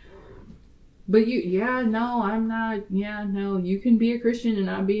 Like, but I'm not. Yeah, no, you can be a Christian and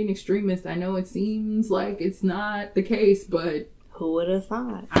not be an extremist. I know it seems like it's not the case, but who would have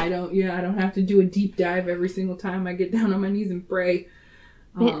thought? I don't have to do a deep dive every single time I get down on my knees and pray.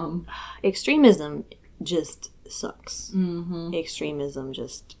 Extremism just sucks. Extremism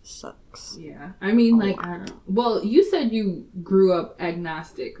just sucks. Yeah. I mean, like, I don't know. Well, you said you grew up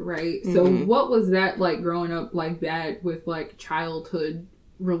agnostic, right? So what was that like growing up like that with like childhood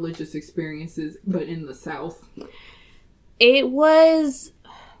religious experiences, but in the South? It was,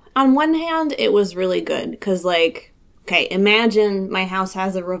 on one hand, it was really good, because, like, okay, imagine my house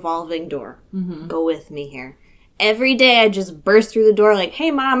has a revolving door. Go with me here. Every day I just burst through the door like, hey,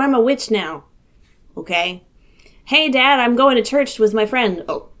 Mom, I'm a witch now. Okay? Hey, Dad, I'm going to church with my friend.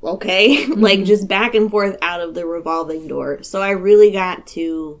 Oh, okay. Like, just back and forth out of the revolving door. So I really got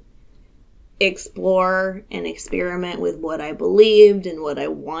to explore and experiment with what I believed and what I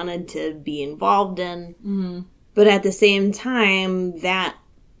wanted to be involved in. But at the same time, that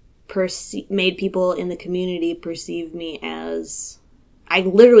made people in the community perceive me as... I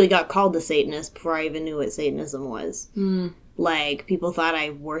literally got called a Satanist before I even knew what Satanism was. Like, people thought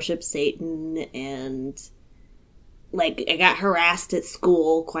I worshipped Satan, and, like, I got harassed at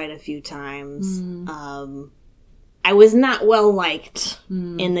school quite a few times. I was not well liked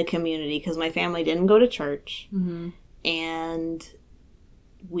in the community because my family didn't go to church, and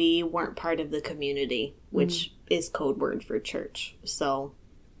we weren't part of the community, which is code word for church. So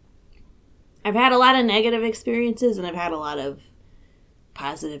I've had a lot of negative experiences, and I've had a lot of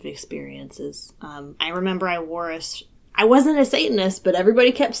positive experiences. I remember I wasn't a Satanist, but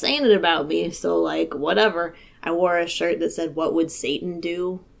everybody kept saying it about me, so, like, whatever. I wore a shirt that said, "What would Satan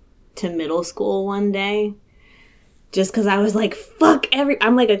do?" to middle school one day. Just because I was like, fuck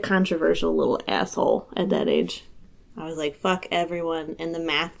I'm like a controversial little asshole at that age. I was like, fuck everyone. And the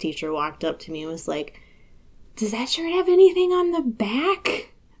math teacher walked up to me and was like, does that shirt have anything on the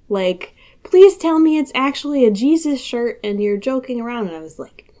back? Like, please tell me it's actually a Jesus shirt and you're joking around. And I was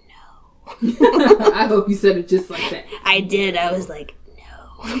like, no. I hope you said it just like that. I did. I was like,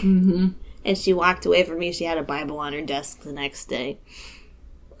 no. And she walked away from me. She had a Bible on her desk the next day.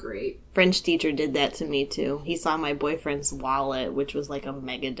 Great. French teacher did that to me too. He saw my boyfriend's wallet, which was like a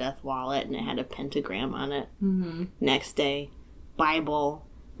Megadeth wallet, and it had a pentagram on it. Next day, Bible,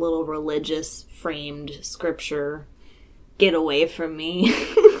 little religious framed scripture. Get away from me.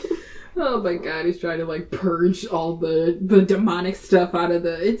 Oh my god, he's trying to like purge all the demonic stuff out of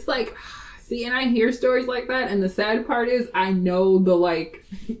the... It's like, see, and I hear stories like that, and the sad part is I know the like...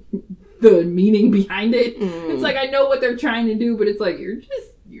 the meaning behind it. It's like I know what they're trying to do, but it's like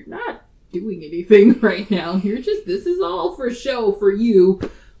you're not doing anything right now. This is all for show for you.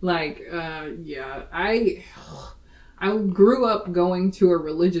 Like, yeah, I grew up going to a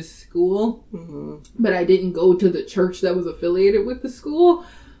religious school, but I didn't go to the church that was affiliated with the school.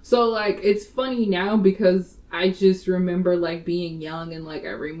 So, like, it's funny now because I just remember, like, being young and, like,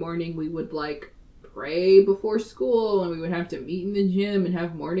 every morning we would, like, pray before school, and we would have to meet in the gym and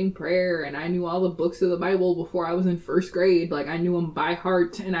have morning prayer, and I knew all the books of the Bible before I was in first grade. Like, I knew them by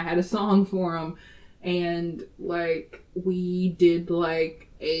heart, and I had a song for them, and, like, we did, like,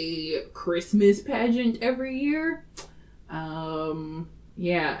 a Christmas pageant every year.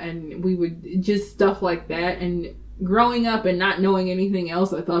 Yeah, and we would just stuff like that, and growing up and not knowing anything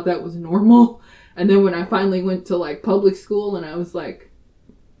else, I thought that was normal. And then when I finally went to, like, public school, and I was like,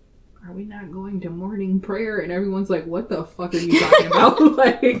 are we not going to morning prayer? And everyone's like, what the fuck are you talking about?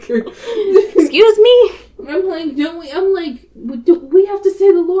 Like, excuse me? I'm like, do we have to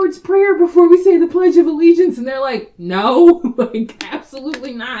say the Lord's Prayer before we say the Pledge of Allegiance? And they're like, no, like,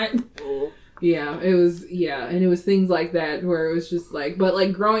 absolutely not. Yeah, it was, and it was things like that where it was just like, but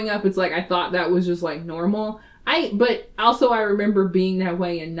like growing up, it's like, I thought that was just like normal. But also I remember being that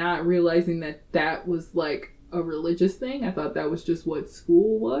way and not realizing that was like a religious thing. I thought that was just what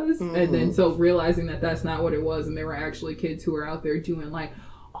school was. Mm-hmm. And then so realizing that that's not what it was. And there were actually kids who were out there doing like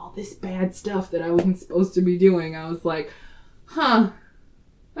all this bad stuff that I wasn't supposed to be doing. I was like, huh,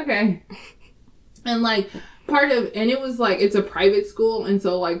 okay. And like and it was like, it's a private school. And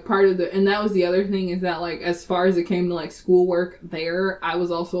so like and that was the other thing is that like, as far as it came to like schoolwork there, I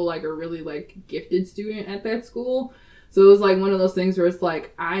was also like a really like gifted student at that school. So it was like one of those things where it's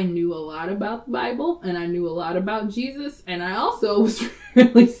like, I knew a lot about the Bible and I knew a lot about Jesus. And I also was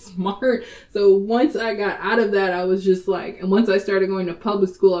really smart. So once I got out of that, I was just like, and once I started going to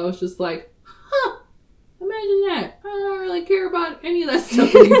public school, I was just like, huh, imagine that. I don't really care about any of that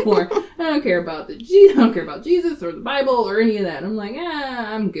stuff anymore. I don't care about Jesus or the Bible or any of that. I'm like,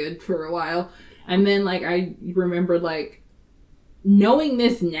 I'm good for a while. And then like, I remember like, knowing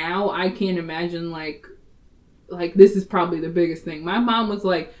this now, I can't imagine like this is probably the biggest thing. My mom was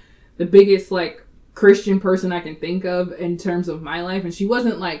like the biggest like Christian person I can think of in terms of my life. And she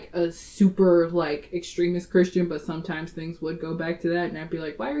wasn't like a super like extremist Christian, but sometimes things would go back to that. And I'd be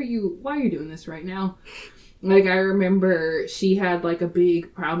like, why are you doing this right now? Like, I remember she had like a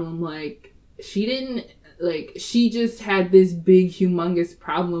big problem. Like she just had this big humongous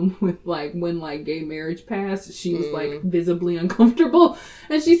problem with like when like gay marriage passed, she was like visibly uncomfortable.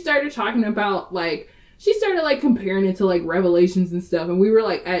 And she started talking about like, she started like comparing it to like Revelations and stuff. And we were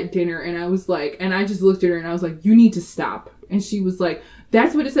like at dinner and I was like, and I just looked at her and I was like, you need to stop. And she was like,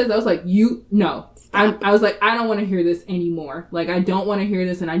 that's what it says. I was like, I was like, I don't want to hear this anymore. Like, I don't want to hear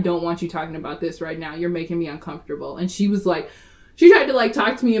this and I don't want you talking about this right now. You're making me uncomfortable. And she was like, she tried to like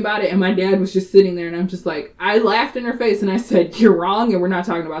talk to me about it. And my dad was just sitting there and I'm just like, I laughed in her face and I said, you're wrong. And we're not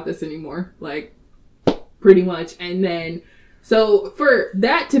talking about this anymore. Like, pretty much. And then, so for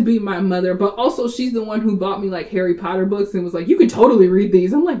that to be my mother, but also she's the one who bought me like Harry Potter books and was like, you can totally read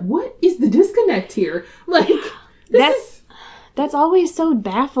these. I'm like, what is the disconnect here? Like, that's always so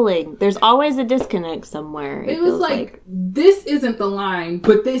baffling. There's always a disconnect somewhere. It was like, this isn't the line,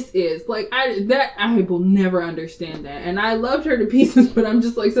 but this is. Like, I will never understand that. And I loved her to pieces, but I'm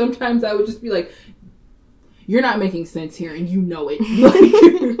just like, sometimes I would just be like, you're not making sense here, and you know it.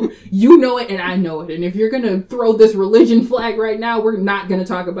 Like, you know it, and I know it. And if you're going to throw this religion flag right now, we're not going to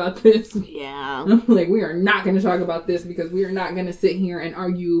talk about this. Yeah. Like, we are not going to talk about this because we are not going to sit here and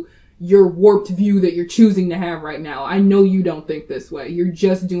argue your warped view that you're choosing to have right now. I know you don't think this way. You're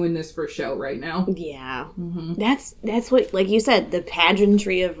just doing this for show right now. Yeah. Mm-hmm. That's what, like you said, the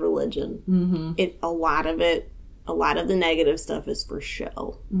pageantry of religion. Mm-hmm. A lot of the negative stuff is for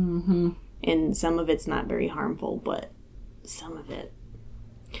show. Mm-hmm. And some of it's not very harmful, but some of it.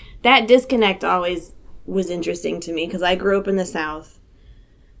 That disconnect always was interesting to me because I grew up in the South.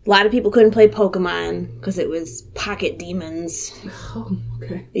 A lot of people couldn't play Pokemon because it was pocket demons. Oh,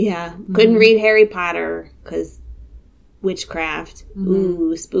 okay. Yeah. Mm-hmm. Couldn't read Harry Potter because witchcraft. Mm-hmm.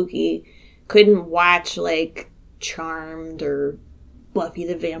 Ooh, spooky. Couldn't watch, like, Charmed or Buffy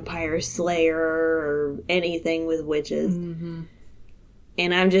the Vampire Slayer or anything with witches. Mm-hmm.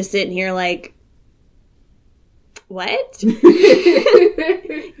 And I'm just sitting here like, what? You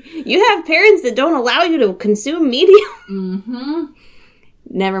have parents that don't allow you to consume media? Mm-hmm.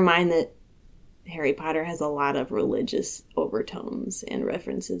 Never mind that Harry Potter has a lot of religious overtones and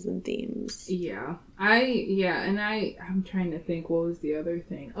references and themes. Yeah. I'm trying to think, what was the other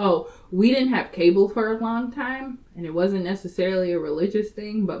thing? Oh, we didn't have cable for a long time, and it wasn't necessarily a religious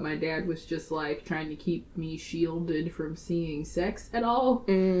thing, but my dad was just like trying to keep me shielded from seeing sex at all.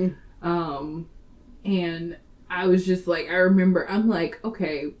 And I was just like, I remember, I'm like,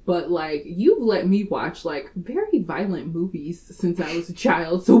 okay, but like, you've let me watch like very violent movies since I was a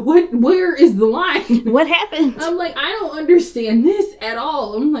child. So where is the line? What happened? I'm like, I don't understand this at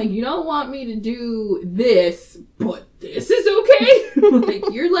all. I'm like, you don't want me to do this, but this is okay.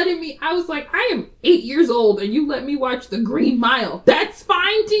 Like, you're letting me, I was like, I am 8 years old and you let me watch The Green Mile. That's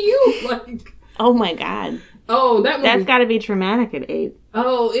fine to you. Like, oh my God. Oh, that's got to be traumatic at 8.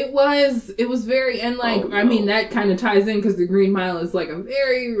 Oh, it was very, and like, I mean, that kind of ties in because The Green Mile is like a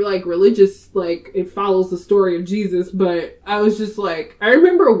very like religious, like it follows the story of Jesus, but I was just like, I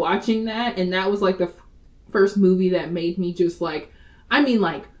remember watching that and that was like the first movie that made me just like, I mean,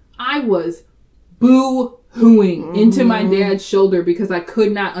 like, I was boo-hooing into my dad's shoulder because I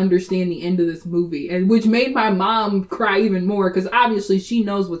could not understand the end of this movie, and which made my mom cry even more because obviously she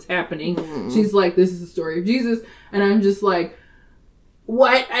knows what's happening. She's like, this is the story of Jesus, and I'm just like,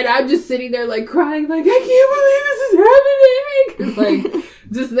 what? And I'm just sitting there like crying, like, I can't believe this is happening. Like,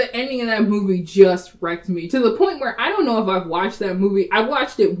 just the ending of that movie just wrecked me to the point where I don't know if I've watched that movie. I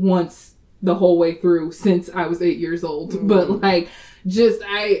watched it once the whole way through since I was 8 years old, but like,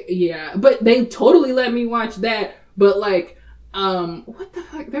 but they totally let me watch that. But like, what the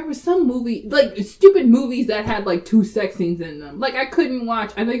fuck? There was some movie, like stupid movies that had like 2 sex scenes in them. Like I couldn't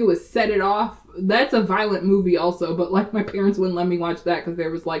watch, I think it was Set It Off. That's a violent movie also, but like my parents wouldn't let me watch that because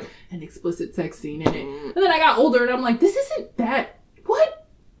there was like an explicit sex scene in it. And then I got older and I'm like, this isn't bad. What?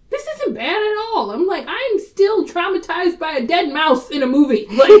 This isn't bad at all. I'm like, I'm still traumatized by a dead mouse in a movie.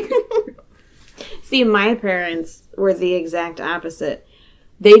 Like, see, my parents were the exact opposite.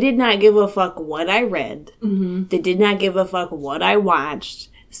 They did not give a fuck what I read. They did not give a fuck what I watched.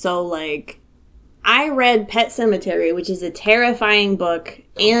 So, like, I read Pet Sematary, which is a terrifying book,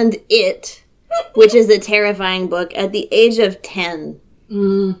 and It, which is a terrifying book, at the age of 10.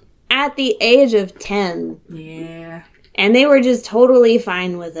 At the age of 10. yeah. And they were just totally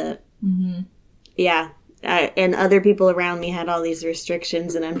fine with it. Yeah. And other people around me had all these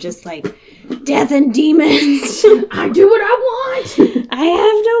restrictions, and I'm just like, death and demons. I do what I want. I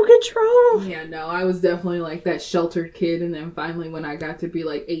have no control. Yeah, no, I was definitely like that sheltered kid, and then finally when I got to be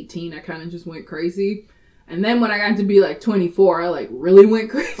like 18, I kind of just went crazy. And then when I got to be like 24, I like really went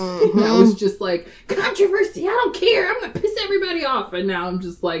crazy. I was just like, controversy, I don't care. I'm going to piss everybody off. And now I'm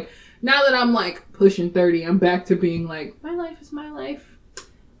just like, now that I'm like pushing 30, I'm back to being like, my life is my life.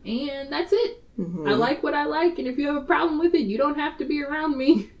 And that's it. I like what I like. And if you have a problem with it, you don't have to be around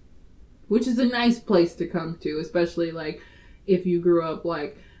me. Which is a nice place to come to, especially like if you grew up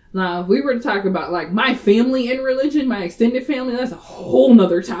like, now if we were to talk about like my family and religion, my extended family, that's a whole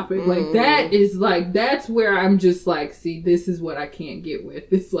nother topic. Like that is like, that's where I'm just like, see, this is what I can't get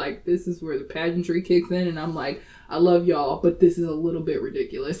with. It's like, this is where the pageantry kicks in, and I'm like, I love y'all, but this is a little bit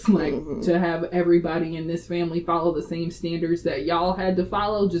ridiculous. Like to have everybody in this family follow the same standards that y'all had to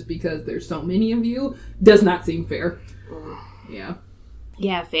follow just because there's so many of you does not seem fair. Yeah.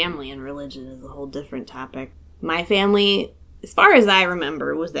 Yeah, family and religion is a whole different topic. My family, as far as I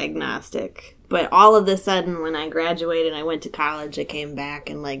remember, was agnostic. But all of a sudden, when I graduated and I went to college, I came back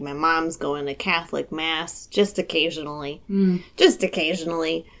and, like, my mom's going to Catholic Mass just occasionally. Just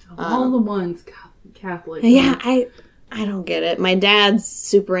occasionally. All the ones Catholic. Yeah, I don't get it. My dad's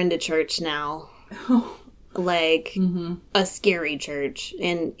super into church now. Like, a scary church.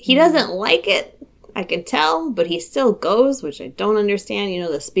 And he doesn't like it. I can tell, but he still goes, which I don't understand. You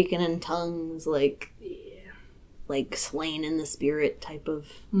know, the speaking in tongues, like slain in the spirit type of,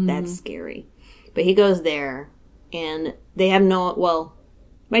 that's scary. But he goes there, and they have well,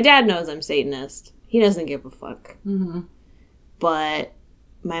 my dad knows I'm Satanist. He doesn't give a fuck. But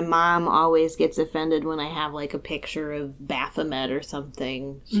my mom always gets offended when I have, like, a picture of Baphomet or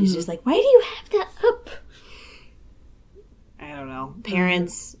something. She's just like, why do you have that up? I don't know.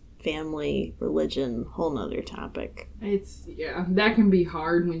 Parents... family, religion, whole nother topic. It's, yeah, that can be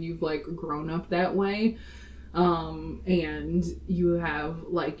hard when you've, like, grown up that way. And you have,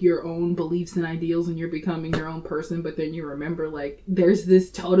 like, your own beliefs and ideals and you're becoming your own person, but then you remember, like, there's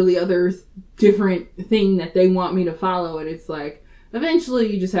this totally other different thing that they want me to follow, and it's, like,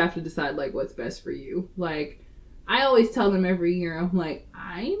 eventually you just have to decide, like, what's best for you. Like, I always tell them every year, I'm like,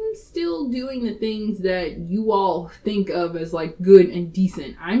 I'm still doing the things that you all think of as, like, good and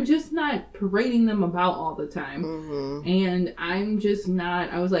decent. I'm just not parading them about all the time. And I'm just not,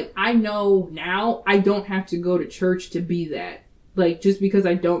 I was like, I know now I don't have to go to church to be that. Like, just because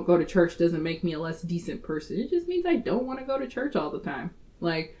I don't go to church doesn't make me a less decent person. It just means I don't want to go to church all the time.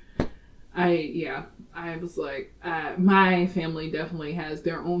 Like, I was like, my family definitely has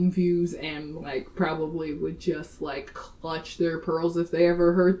their own views and, like, probably would just, like, clutch their pearls if they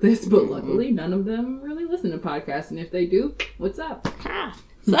ever heard this, but luckily none of them really listen to podcasts, and if they do, what's up?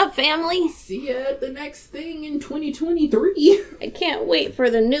 What's up, family? See ya at the next thing in 2023. I can't wait for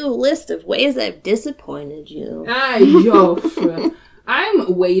the new list of ways I've disappointed you.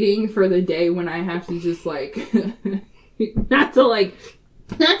 I'm waiting for the day when I have to just, like, not to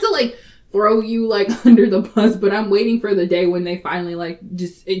throw you, like, under the bus, but I'm waiting for the day when they finally, like,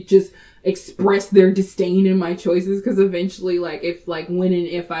 just express their disdain in my choices, because eventually, like, if, like, when and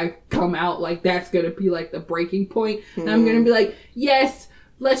if I come out, like, that's gonna be, like, the breaking point, and I'm gonna be like, yes,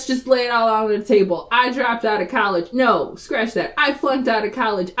 let's just lay it all out on the table. I dropped out of college. No, scratch that. I flunked out of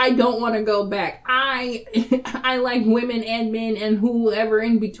college. I don't want to go back. I like women and men and whoever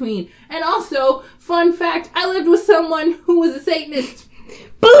in between. And also, fun fact, I lived with someone who was a Satanist.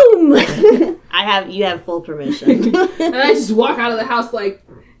 Boom! You have full permission. And I just walk out of the house like,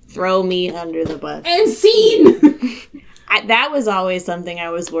 throw me under the bus. And scene! That was always something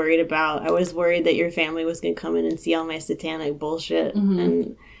I was worried about. I was worried that your family was going to come in and see all my satanic bullshit. Mm-hmm.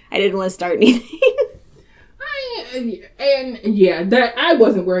 And I didn't want to start anything. That I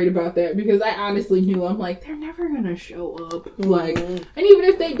wasn't worried about that because I honestly knew, I'm like, they're never going to show up. Mm-hmm. Like, and even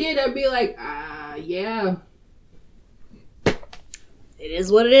if they did, I'd be like, yeah. It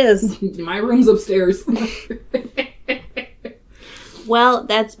is what it is. My room's upstairs. Well,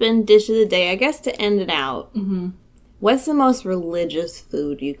 that's been Dish of the Day. I guess to end it out, what's the most religious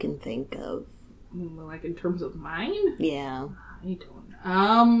food you can think of? Like in terms of mine? Yeah. I don't.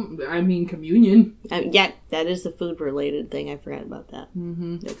 I mean, communion. Yeah, that is the food-related thing. I forgot about that.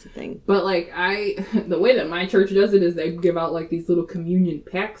 Mm-hmm. That's the thing. But, like, the way that my church does it is they give out, like, these little communion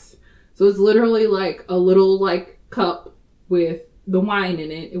packs. So it's literally, like, a little, like, cup with the wine in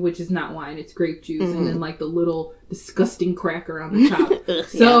it, which is not wine, it's grape juice, and then, like, the little disgusting cracker on the top.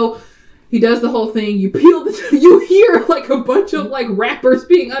 So... Yeah. He does the whole thing. You peel you hear like a bunch of like wrappers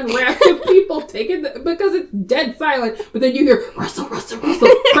being unwrapped and people taking because it's dead silent. But then you hear rustle, rustle, rustle,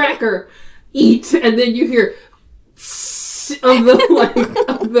 cracker, eat, and then you hear of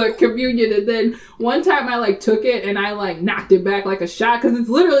the communion. And then one time I like took it and I like knocked it back like a shot because it's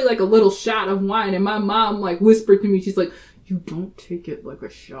literally like a little shot of wine. And my mom like whispered to me, she's like, "You don't take it like a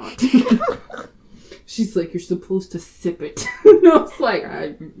shot." She's like, "You're supposed to sip it." And I was like,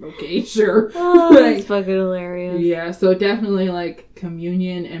 okay, sure. Oh, that's fucking hilarious. Yeah, so definitely, like,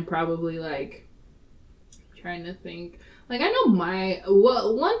 communion and probably, like, trying to think. Like, I know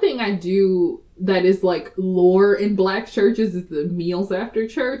one thing I do that is, like, lore in black churches is the meals after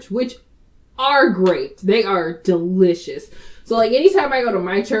church, which are great. They are delicious. So, like, anytime I go to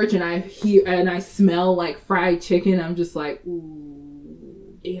my church and I smell, like, fried chicken, I'm just like, ooh.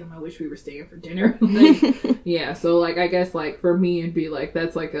 Damn, I wish we were staying for dinner. Like, yeah, so, like, I guess, like, for me, it'd be, like,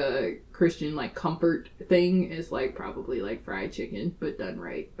 that's, like, a Christian, like, comfort thing is, like, probably, like, fried chicken, but done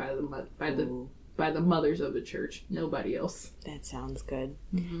right by the mothers of the church. Nobody else. That sounds good.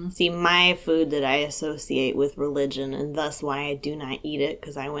 Mm-hmm. See, my food that I associate with religion, and thus why I do not eat it,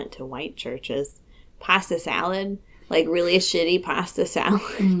 because I went to white churches, pasta salad. Like, really shitty pasta salad.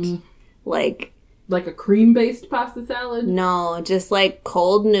 Mm-hmm. Like a cream-based pasta salad? No, just like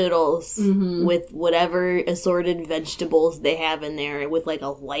cold noodles with whatever assorted vegetables they have in there with like a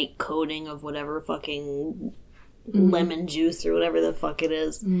light coating of whatever fucking lemon juice or whatever the fuck it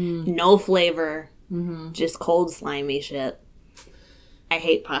is. No flavor. Just cold, slimy shit. I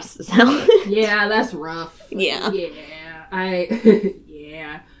hate pasta salad. Yeah, that's rough. Yeah. Yeah.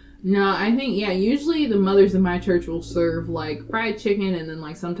 No, I think, usually the mothers in my church will serve, like, fried chicken and then,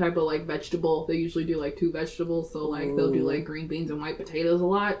 like, some type of, like, vegetable. They usually do, like, 2 vegetables. So, like, they'll do, like, green beans and white potatoes a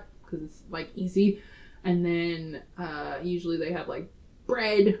lot because it's, like, easy. And then usually they have, like,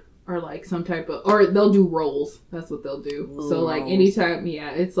 bread or, like, some type of... Or they'll do rolls. That's what they'll do. Ooh, so, like, anytime...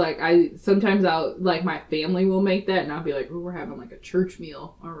 Yeah, it's, like, sometimes I'll... Like, my family will make that and I'll be like, "Oh, we're having, like, a church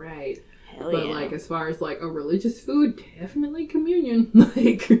meal. All right." But, like, as far as, like, a religious food, definitely communion.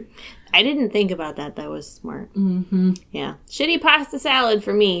 Like... I didn't think about that. That was smart. Mm-hmm. Yeah. Shitty pasta salad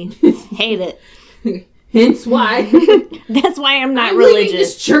for me. Hate it. Hence why. That's why I'm not religious. Leaving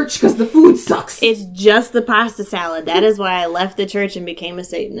this church because the food sucks. It's just the pasta salad. That is why I left the church and became a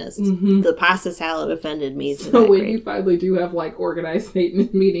Satanist. Mm-hmm. The pasta salad offended me. So when you finally do have, like, organized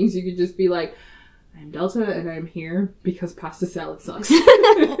Satanist meetings, you could just be like, "I'm Delta and I'm here because pasta salad sucks."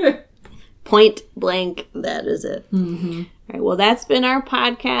 Point blank, that is it. Mm-hmm. All right, well, that's been our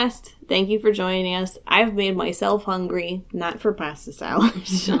podcast. Thank you for joining us. I've made myself hungry, not for pasta salad.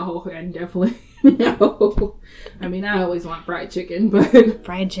 No, and definitely no. I mean, I always want fried chicken, but...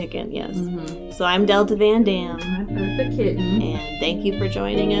 Fried chicken, yes. Mm-hmm. So I'm Delta Van Dam. I'm Eartha Kitten. And thank you for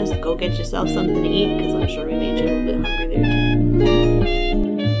joining us. Go get yourself something to eat, because I'm sure we made you a little bit hungry there, too.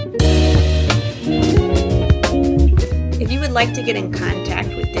 If you would like to get in contact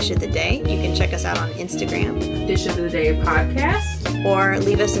with Dish of the Day, you can check us out on Instagram. Dish of the Day Podcast. Or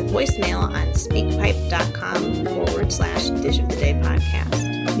leave us a voicemail on speakpipe.com/Dish of the Day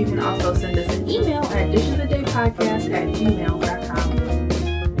Podcast. You can also send us an email at dishofthedaypodcast@gmail.com.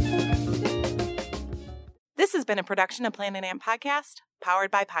 This has been a production of Planet Ant Podcast,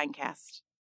 powered by Pinecast.